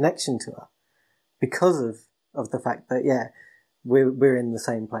really good connection to her because of the fact that, yeah, we're in the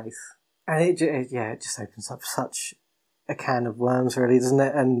same place. And it just opens up such a can of worms, really, doesn't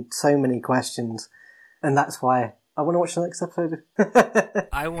it? And so many questions. And that's why I want to watch the next episode.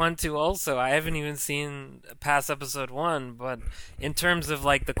 I want to also. I haven't even seen past episode 1, but in terms of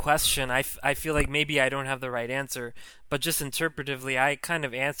like the question, I feel like maybe I don't have the right answer, but just interpretively, I kind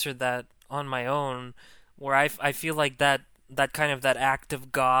of answered that on my own, where I feel like that kind of that act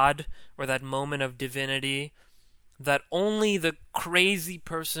of God or that moment of divinity that only the crazy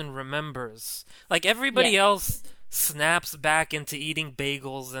person remembers. Like everybody else snaps back into eating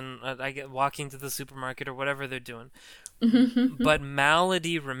bagels and walking to the supermarket or whatever they're doing. But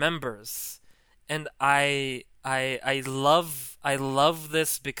Malady remembers. And I love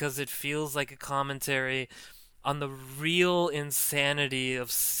this because it feels like a commentary on the real insanity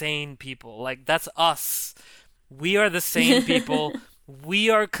of sane people. Like, that's us. We are the sane people. We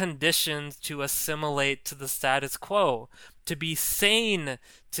are conditioned to assimilate to the status quo, to be sane,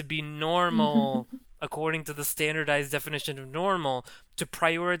 to be normal, according to the standardized definition of normal, to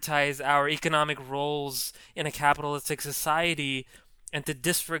prioritize our economic roles in a capitalistic society, and to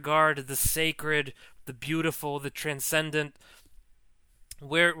disregard the sacred, the beautiful, the transcendent.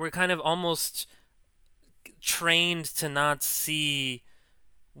 We're kind of almost trained to not see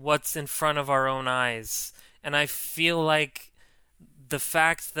what's in front of our own eyes. And I feel like the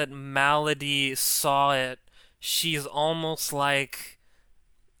fact that Malady saw it, she's almost like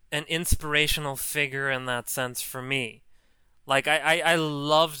an inspirational figure in that sense for me. Like, I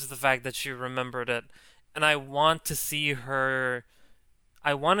loved the fact that she remembered it, and I want to see her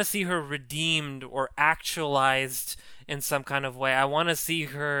redeemed or actualized in some kind of way. I want to see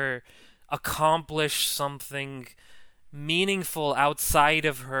her accomplish something meaningful outside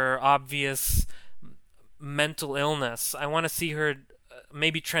of her obvious mental illness. I want to see her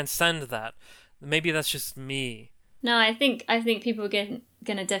maybe transcend that. Maybe that's just me. No, I think people are going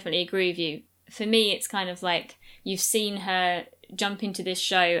to definitely agree with you. For me, it's kind of like you've seen her jump into this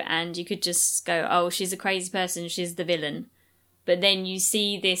show and you could just go, oh, she's a crazy person, she's the villain. But then you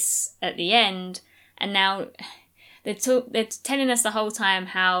see this at the end, and now they're telling us the whole time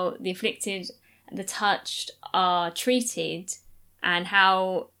how the afflicted, the touched are treated, and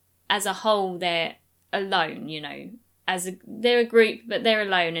how as a whole they're alone, you know. They're a group, but they're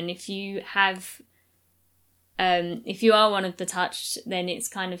alone. And if you are one of the touched, then it's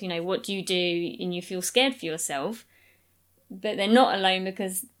kind of, you know, what do? And you feel scared for yourself. But they're not alone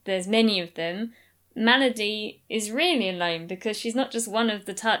because there's many of them. Malady is really alone because she's not just one of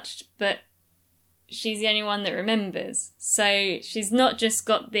the touched, but she's the only one that remembers. So she's not just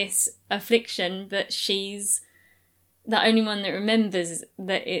got this affliction, but she's the only one that remembers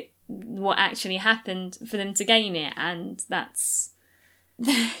what actually happened for them to gain it. And that's,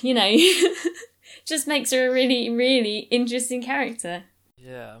 you know, just makes her a really, really interesting character.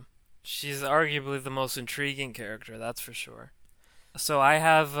 Yeah. She's arguably the most intriguing character, that's for sure. So I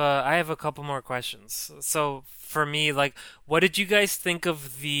have a couple more questions. So for me, like, what did you guys think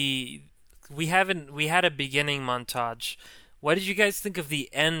of we had a beginning montage. What did you guys think of the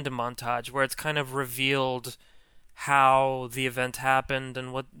end montage where it's kind of revealed how the event happened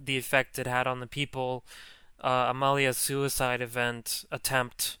and what the effect it had on the people, Amalia's suicide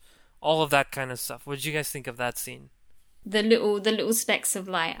attempt, all of that kind of stuff? What did you guys think of that scene? The little specks of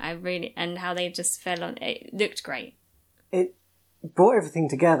light, and how they just fell on it looked great. It brought everything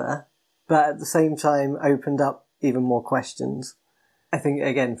together, but at the same time opened up even more questions. I think,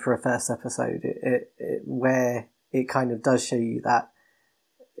 again, for a first episode, where it kind of does show you that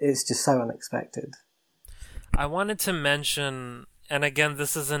it's just so unexpected. I wanted to mention, and again,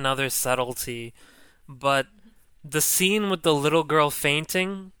 this is another subtlety, but the scene with the little girl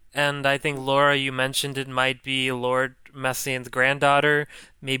fainting, and I think, Laura, you mentioned it might be Lord Messiaen's granddaughter,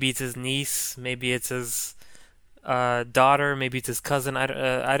 maybe it's his niece, maybe it's his daughter, maybe it's his cousin.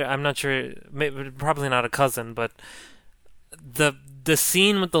 I'm not sure. Probably not a cousin, but the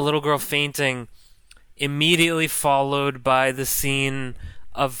scene with the little girl fainting immediately followed by the scene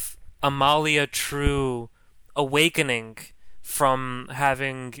of Amalia True awakening from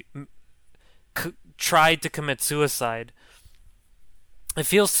having tried to commit suicide. It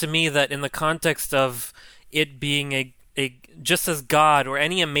feels to me that in the context of it being a just as God or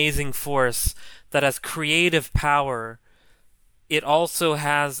any amazing force that has creative power, it also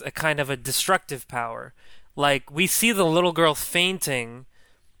has a kind of a destructive power. Like, we see the little girl fainting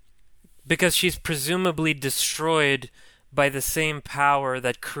because she's presumably destroyed by the same power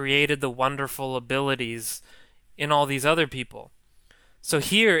that created the wonderful abilities in all these other people. So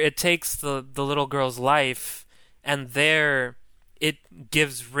here it takes the little girl's life, and there it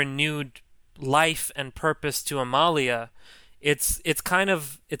gives renewed life and purpose to Amalia. It's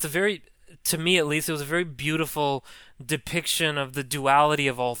a very, to me at least, it was a very beautiful depiction of the duality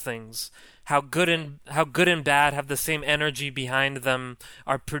of all things. How good and bad have the same energy behind them,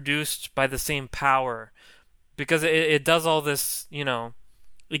 are produced by the same power, because it does all this, you know.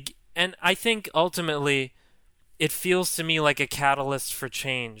 And I think ultimately it feels to me like a catalyst for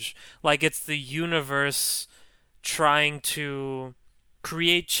change. Like it's the universe trying to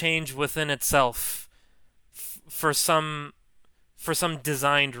create change within itself for some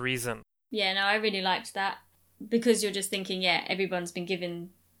designed reason. Yeah, no, I really liked that, because you're just thinking, yeah, everyone's been given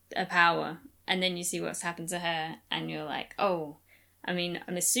a power, and then you see what's happened to her, and you're like, oh, I mean,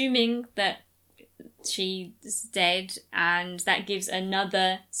 I'm assuming that she's dead, and that gives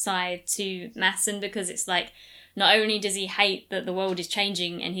another side to Masson, because it's like, not only does he hate that the world is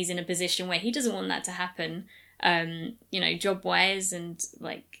changing and he's in a position where he doesn't want that to happen, you know, job-wise and,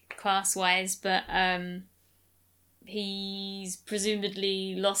 like, class-wise, but he's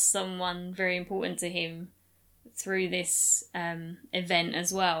presumably lost someone very important to him through this event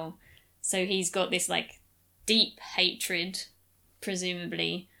as well. So he's got this, like, deep hatred,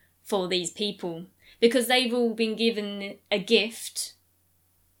 presumably, for these people, because they've all been given a gift.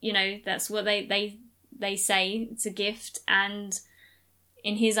 You know, that's what they they say it's a gift, and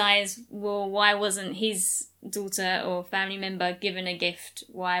in his eyes, well, why wasn't his daughter or family member given a gift?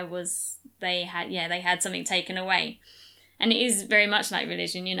 Why was they had something taken away? And it is very much like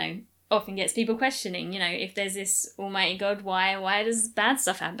religion, you know, often gets people questioning, you know, if there's this almighty God, why does bad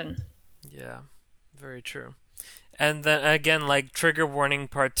stuff happen? Yeah, very true. And then again, like trigger warning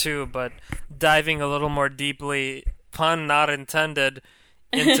part 2, but diving a little more deeply, pun not intended,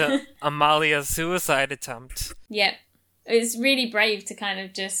 into Amalia's suicide attempt. Yep. It's really brave to kind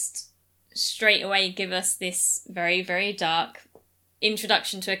of just straight away give us this very, very dark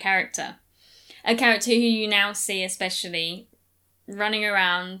introduction to a character. A character who you now see especially running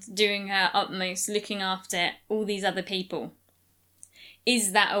around, doing her utmost, looking after all these other people.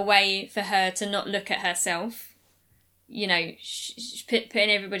 Is that a way for her to not look at herself? You know,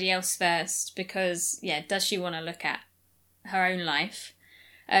 putting everybody else first because, does she want to look at her own life?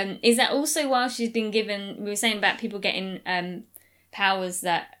 Is that also while she's been given, we were saying about people getting powers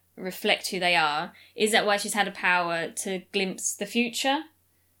that reflect who they are, is that why she's had a power to glimpse the future?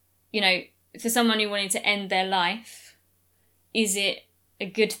 You know, for someone who wanted to end their life, is it a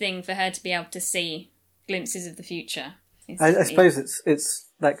good thing for her to be able to see glimpses of the future? I suppose it's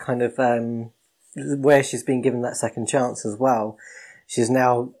that kind of where she's been given that second chance as well. She's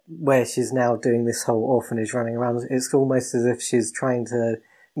now doing this whole orphanage running around. It's almost as if she's trying to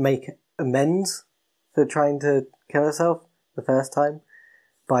make amends for trying to kill herself the first time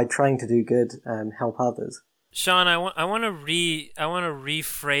by trying to do good and help others. Sean, I want to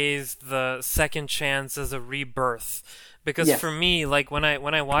rephrase the second chance as a rebirth, because yes. For me, like when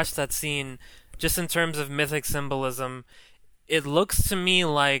I watched that scene, just in terms of mythic symbolism, it looks to me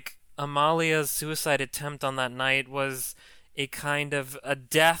like Amalia's suicide attempt on that night was a kind of a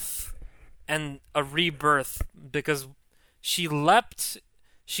death and a rebirth, because she leapt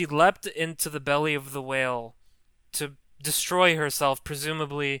into the belly of the whale to destroy herself,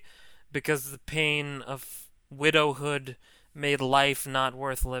 presumably because the pain of widowhood made life not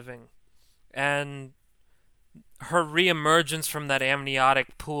worth living. And her reemergence from that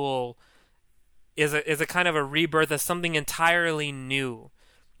amniotic pool is a kind of a rebirth as something entirely new.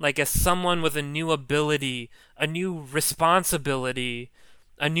 Like as someone with a new ability, a new responsibility,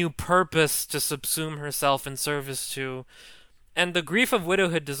 a new purpose to subsume herself in service to. And the grief of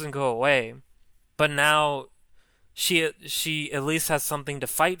widowhood doesn't go away, but now she at least has something to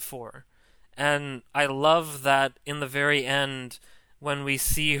fight for. And I love that in the very end, when we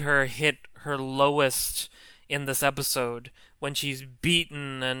see her hit her lowest in this episode, when she's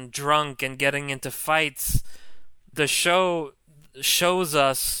beaten and drunk and getting into fights, the show shows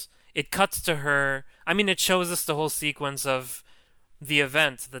us, it cuts to her. I mean, it shows us the whole sequence of the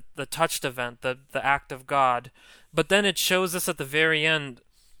event, the touched event, the act of God. But then it shows us at the very end,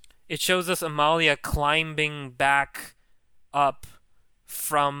 it shows us Amalia climbing back up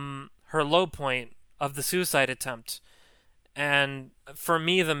from her low point of the suicide attempt. And for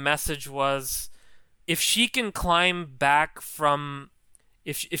me, the message was, if she can climb back from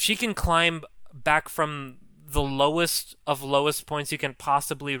the lowest of lowest points you can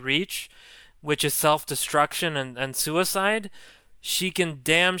possibly reach, which is self-destruction and suicide, she can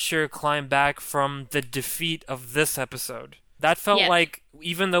damn sure climb back from the defeat of this episode. That felt like,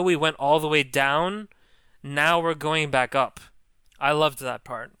 even though we went all the way down, now we're going back up. I loved that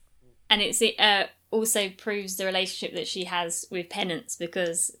part. And it also proves the relationship that she has with Penance,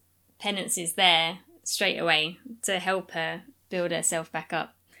 because Penance is there straight away to help her build herself back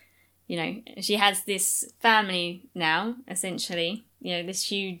up. You know, she has this family now, essentially. You know, this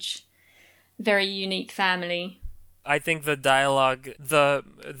huge, very unique family. I think the dialogue, the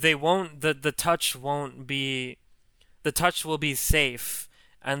touch will be safe,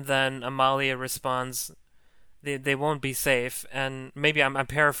 and then Amalia responds, they won't be safe, and maybe I'm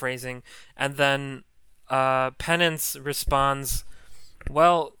paraphrasing, and then Penance responds,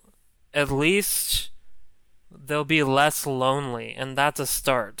 well, at least they'll be less lonely, and that's a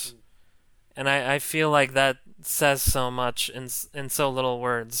start. And I feel like that says so much in so little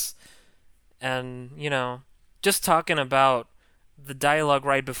words. And, you know, just talking about the dialogue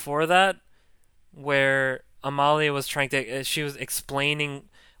right before that, where Amalia was she was explaining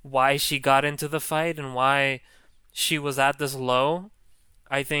why she got into the fight and why she was at this low.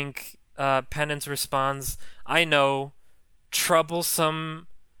 I think Penance responds, I know, trouble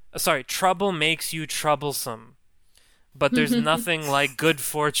makes you troublesome, but there's nothing like good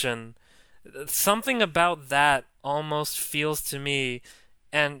fortune. Something about that almost feels to me,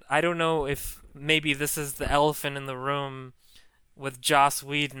 and I don't know if maybe this is the elephant in the room with Joss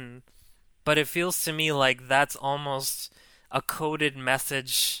Whedon, but it feels to me like that's almost a coded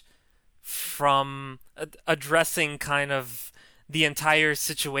message from addressing kind of the entire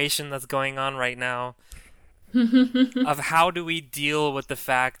situation that's going on right now of how do we deal with the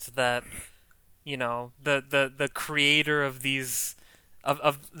fact that, you know, the creator of these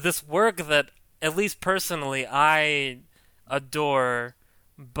of this work that at least personally I adore,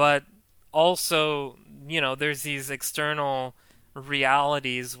 but also, you know, there's these external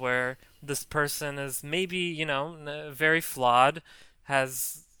realities where this person is maybe, you know, very flawed,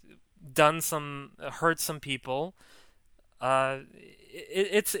 has hurt some people.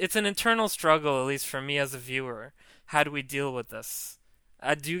 It's an internal struggle, at least for me as a viewer. How do we deal with this?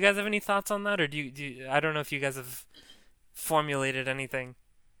 Do you guys have any thoughts on that, or I don't know if you guys have formulated anything.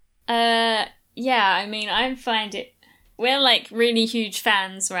 Yeah, I mean, I find it. We're like really huge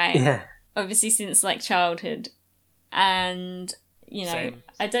fans, right? Yeah. Obviously, since like childhood, and you know, Same.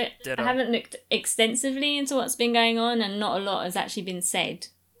 I haven't looked extensively into what's been going on, and not a lot has actually been said,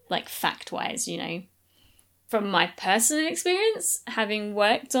 like fact-wise, you know. From my personal experience, having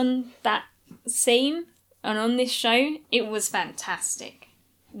worked on that scene and on this show, it was fantastic.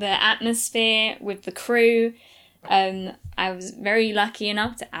 The atmosphere with the crew, I was very lucky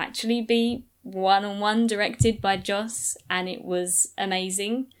enough to actually be one-on-one directed by Joss, and it was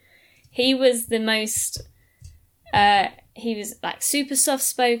amazing. He was the most, he was like super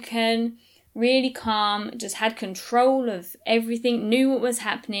soft-spoken, really calm, just had control of everything, knew what was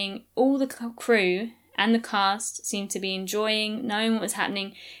happening. All the crew and the cast seemed to be enjoying knowing what was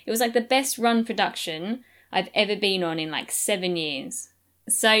happening. It was like the best run production I've ever been on in like 7 years.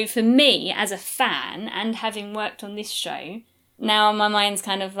 So for me, as a fan, and having worked on this show, now my mind's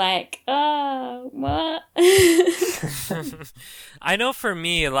kind of like, oh, what? I know for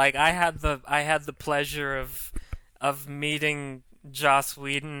me, like I had the pleasure of meeting Joss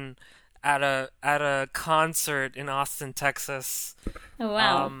Whedon at a concert in Austin, Texas. Oh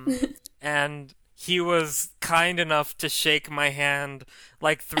wow. And he was kind enough to shake my hand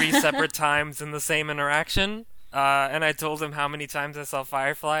like 3 separate times in the same interaction. And I told him how many times I saw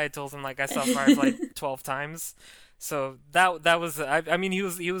Firefly. I told him like I saw Firefly 12 times. So that was I mean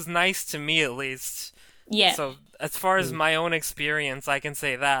he was nice to me at least. Yeah. So as far as my own experience, I can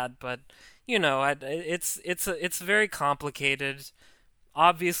say that. But you know, it's very complicated.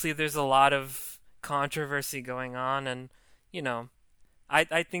 Obviously, there's a lot of controversy going on, and you know,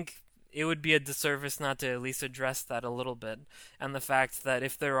 I think it would be a disservice not to at least address that a little bit, and the fact that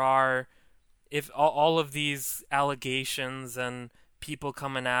if all of these allegations and people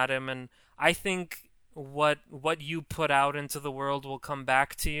coming at him, and I think what you put out into the world will come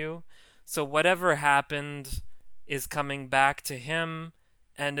back to you. So whatever happened is coming back to him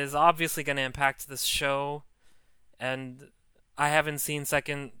and is obviously going to impact this show. And I haven't seen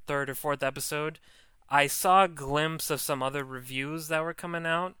second, third, or fourth episode. I saw a glimpse of some other reviews that were coming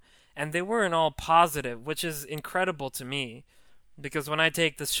out, and they weren't all positive, which is incredible to me. Because when I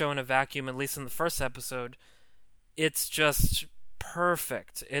take this show in a vacuum, at least in the first episode, it's just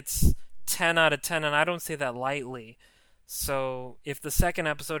perfect. It's 10 out of 10, and I don't say that lightly. So if the second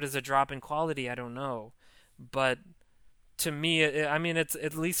episode is a drop in quality, I don't know. But to me, I mean, it's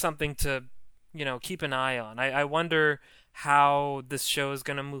at least something to, you know, keep an eye on. I wonder how this show is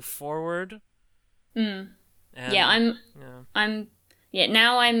going to move forward. And, yeah,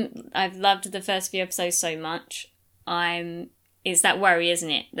 I've loved the first few episodes so much. It's that worry, isn't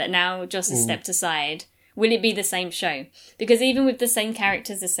it? That now Joss has stepped aside. Will it be the same show? Because even with the same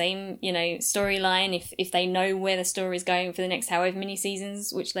characters, the same, you know, storyline, if they know where the story's going for the next however many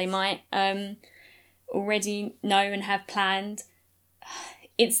seasons, which they might already know and have planned,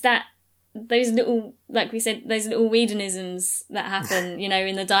 it's that those little, like we said, those little Whedonisms that happen, you know,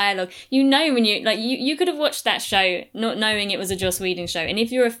 in the dialogue. You know, when you could have watched that show not knowing it was a Joss Whedon show, and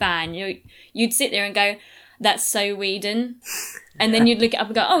if you're a fan, you'd sit there and go, "That's so Whedon," and then you'd look it up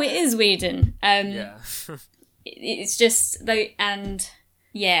and go, "Oh, it is Whedon." It's just though, and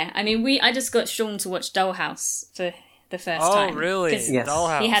yeah, I mean, I just got Sean to watch Dollhouse for the first time. Oh, really? Yes.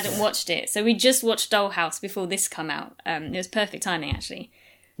 Dollhouse. He hadn't watched it, so we just watched Dollhouse before this come out. It was perfect timing actually.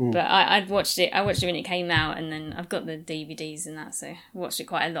 But I'd watched it. I watched it when it came out, and then I've got the DVDs and that, so I watched it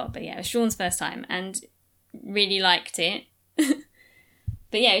quite a lot. But yeah, it was Sean's first time, and really liked it.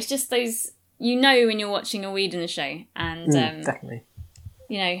 But yeah, it's just those, you know, when you're watching a Whedon show, and definitely,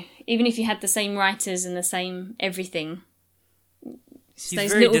 you know, even if you had the same writers and the same everything,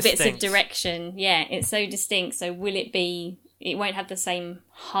 those little distinct bits of direction. Yeah, it's so distinct. So will it be? It won't have the same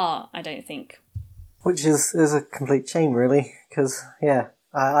heart, I don't think. which is a complete shame, really, because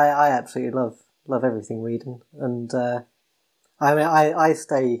I absolutely love everything Whedon, and I mean I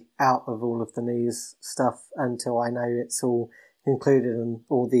stay out of all of the news stuff until I know it's all included and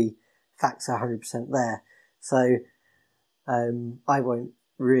all the facts are 100% there. So I won't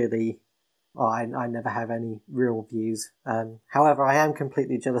really... Well, I never have any real views. However, I am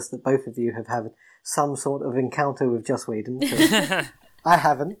completely jealous that both of you have had some sort of encounter with Joss Whedon. I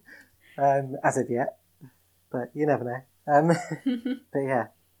haven't, as of yet. But you never know. But yeah.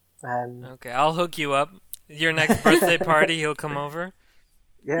 Okay, I'll hook you up. Your next birthday party, he'll come over.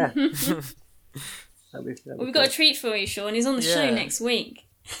 Yeah. We've got a treat for you, Sean. He's on the show next week.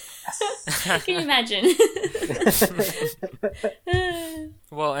 Can you imagine?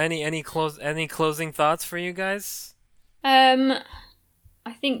 Well, any closing thoughts for you guys? I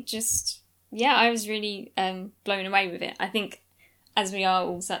think I was really blown away with it. I think, as we are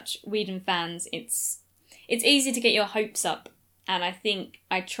all such Whedon fans, it's easy to get your hopes up, and I think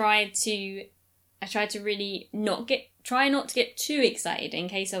I tried to really try not to get too excited in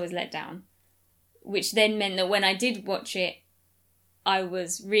case I was let down, which then meant that when I did watch it, I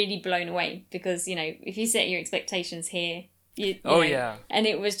was really blown away because, if you set your expectations here, and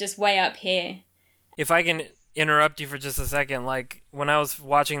it was just way up here. If I can interrupt you for just a second, like when I was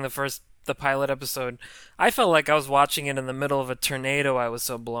watching the pilot episode, I felt like I was watching it in the middle of a tornado. I was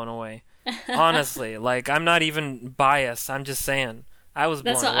so blown away. Honestly, like I'm not even biased. I'm just saying I was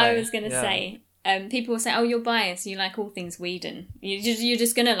blown away. That's what I was going to say. People will say, "Oh, you're biased. You like all things Whedon. You're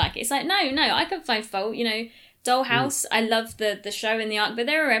just going to like it." It's like, no, I can find fault. Dollhouse, I love the show and the arc, but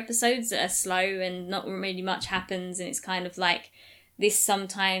there are episodes that are slow and not really much happens, and it's kind of like this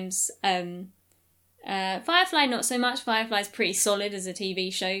sometimes. Firefly, not so much. Firefly's pretty solid as a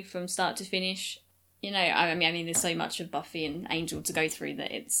TV show from start to finish. I mean, there's so much of Buffy and Angel to go through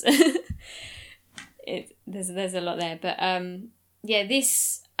that it's there's a lot there, but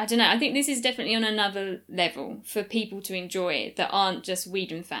this, I don't know. I think this is definitely on another level for people to enjoy that aren't just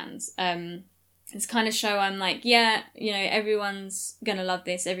Whedon fans. It's kind of show I'm like, everyone's gonna love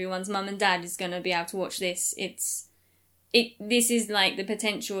this. Everyone's mum and dad is gonna be able to watch this. This is like the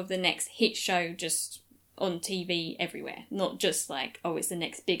potential of the next hit show just on TV everywhere. Not just like, oh, it's the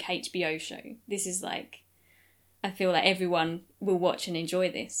next big HBO show. This is like, I feel like everyone will watch and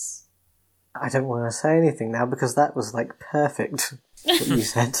enjoy this. I don't want to say anything now because that was like perfect what you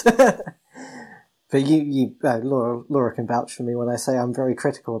said. But Laura can vouch for me when I say I'm very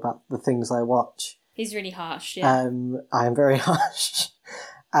critical about the things I watch. He's really harsh, yeah. I am very harsh.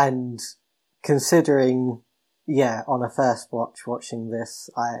 And considering, on a first watching this,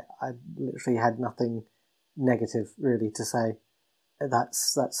 I literally had nothing negative really to say.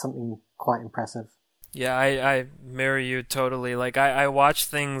 That's something quite impressive. Yeah, I mirror you totally. Like I watch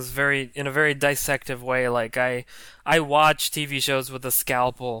things in a very dissective way. Like I watch TV shows with a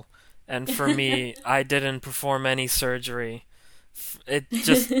scalpel. And for me, I didn't perform any surgery.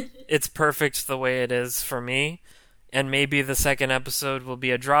 It's perfect the way it is for me. And maybe the second episode will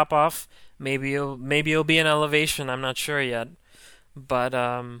be a drop off. Maybe it'll be an elevation. I'm not sure yet. But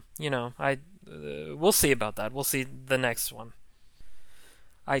we'll see about that. We'll see the next one,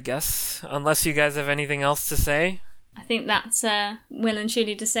 I guess. Unless you guys have anything else to say. I think that's well and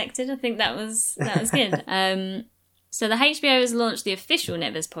truly dissected. I think that was good. So the HBO has launched the official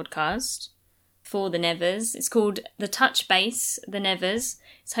Nevers podcast for the Nevers. It's called The Touch Base, The Nevers.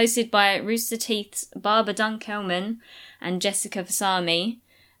 It's hosted by Rooster Teeth's Barbara Dunkelman and Jessica Vasami.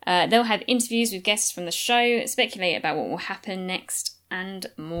 They'll have interviews with guests from the show, speculate about what will happen next, and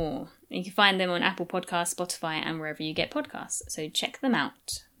more. You can find them on Apple Podcasts, Spotify, and wherever you get podcasts. So check them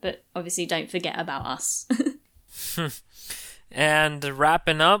out. But obviously don't forget about us. And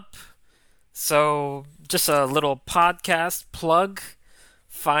wrapping up, so just a little podcast plug.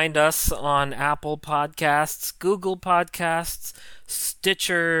 Find us on Apple Podcasts, Google Podcasts,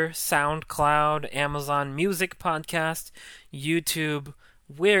 Stitcher, SoundCloud, Amazon Music Podcast, YouTube.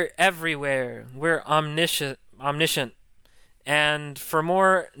 We're everywhere. We're omniscient. And for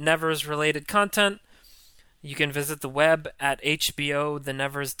more Nevers-related content, you can visit the web at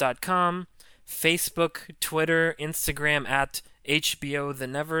hbothenevers.com, Facebook, Twitter, Instagram at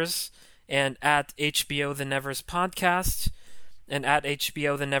hbothenevers, and at HBO The Nevers Podcast, and at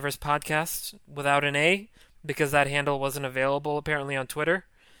HBO The Nevers Podcast without an A, because that handle wasn't available apparently on Twitter.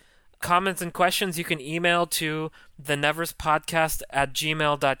 Comments and questions you can email to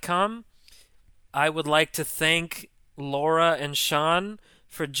theneverspodcast@gmail.com. I would like to thank Laura and Sean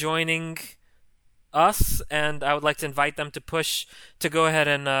for joining us, and I would like to invite them to go ahead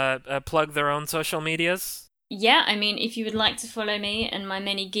and plug their own social medias. Yeah, I mean, if you would like to follow me and my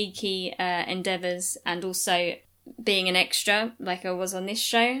many geeky endeavours, and also being an extra like I was on this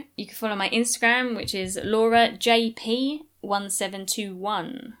show, you can follow my Instagram, which is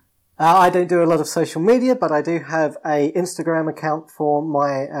LauraJP1721. I don't do a lot of social media, but I do have a Instagram account for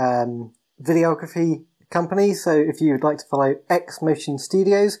my videography company. So if you would like to follow X Motion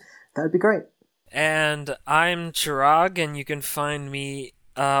Studios, that would be great. And I'm Chirag, and you can find me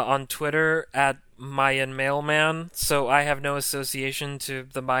on Twitter at Mayan Mailman. So I have no association to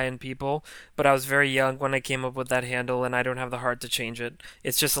the Mayan people, but I was very young when I came up with that handle, and I don't have the heart to change it.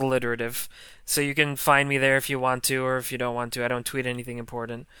 It's just alliterative. So you can find me there if you want to, or if you don't want to. I don't tweet anything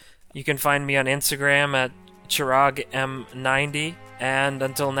important. You can find me on Instagram at ChiragM90. And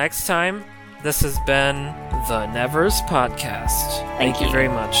until next time, this has been the Nevers Podcast. Thank you very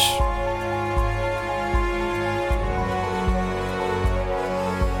much.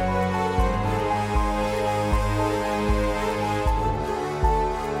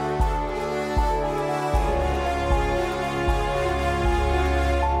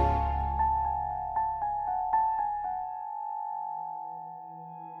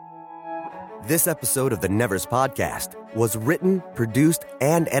 This episode of the Nevers Podcast was written, produced,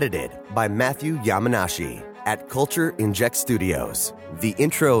 and edited by Matthew Yamanashi at Culture Inject Studios. The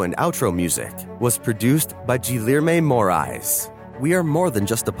intro and outro music was produced by Guilherme Moraes. We are more than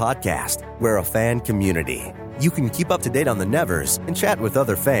just a podcast. We're a fan community. You can keep up to date on the Nevers and chat with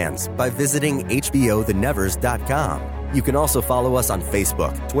other fans by visiting hbothenevers.com. You can also follow us on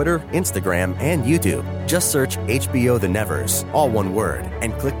Facebook, Twitter, Instagram, and YouTube. Just search HBO The Nevers, all one word,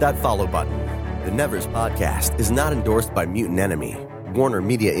 and click that follow button. The Nevers Podcast is not endorsed by Mutant Enemy, Warner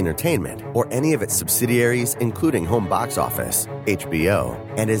Media Entertainment, or any of its subsidiaries, including Home Box Office, HBO,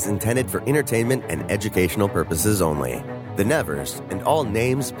 and is intended for entertainment and educational purposes only. The Nevers and all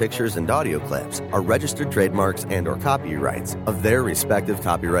names, pictures, and audio clips are registered trademarks and/or copyrights of their respective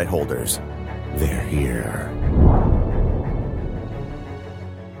copyright holders. They're here.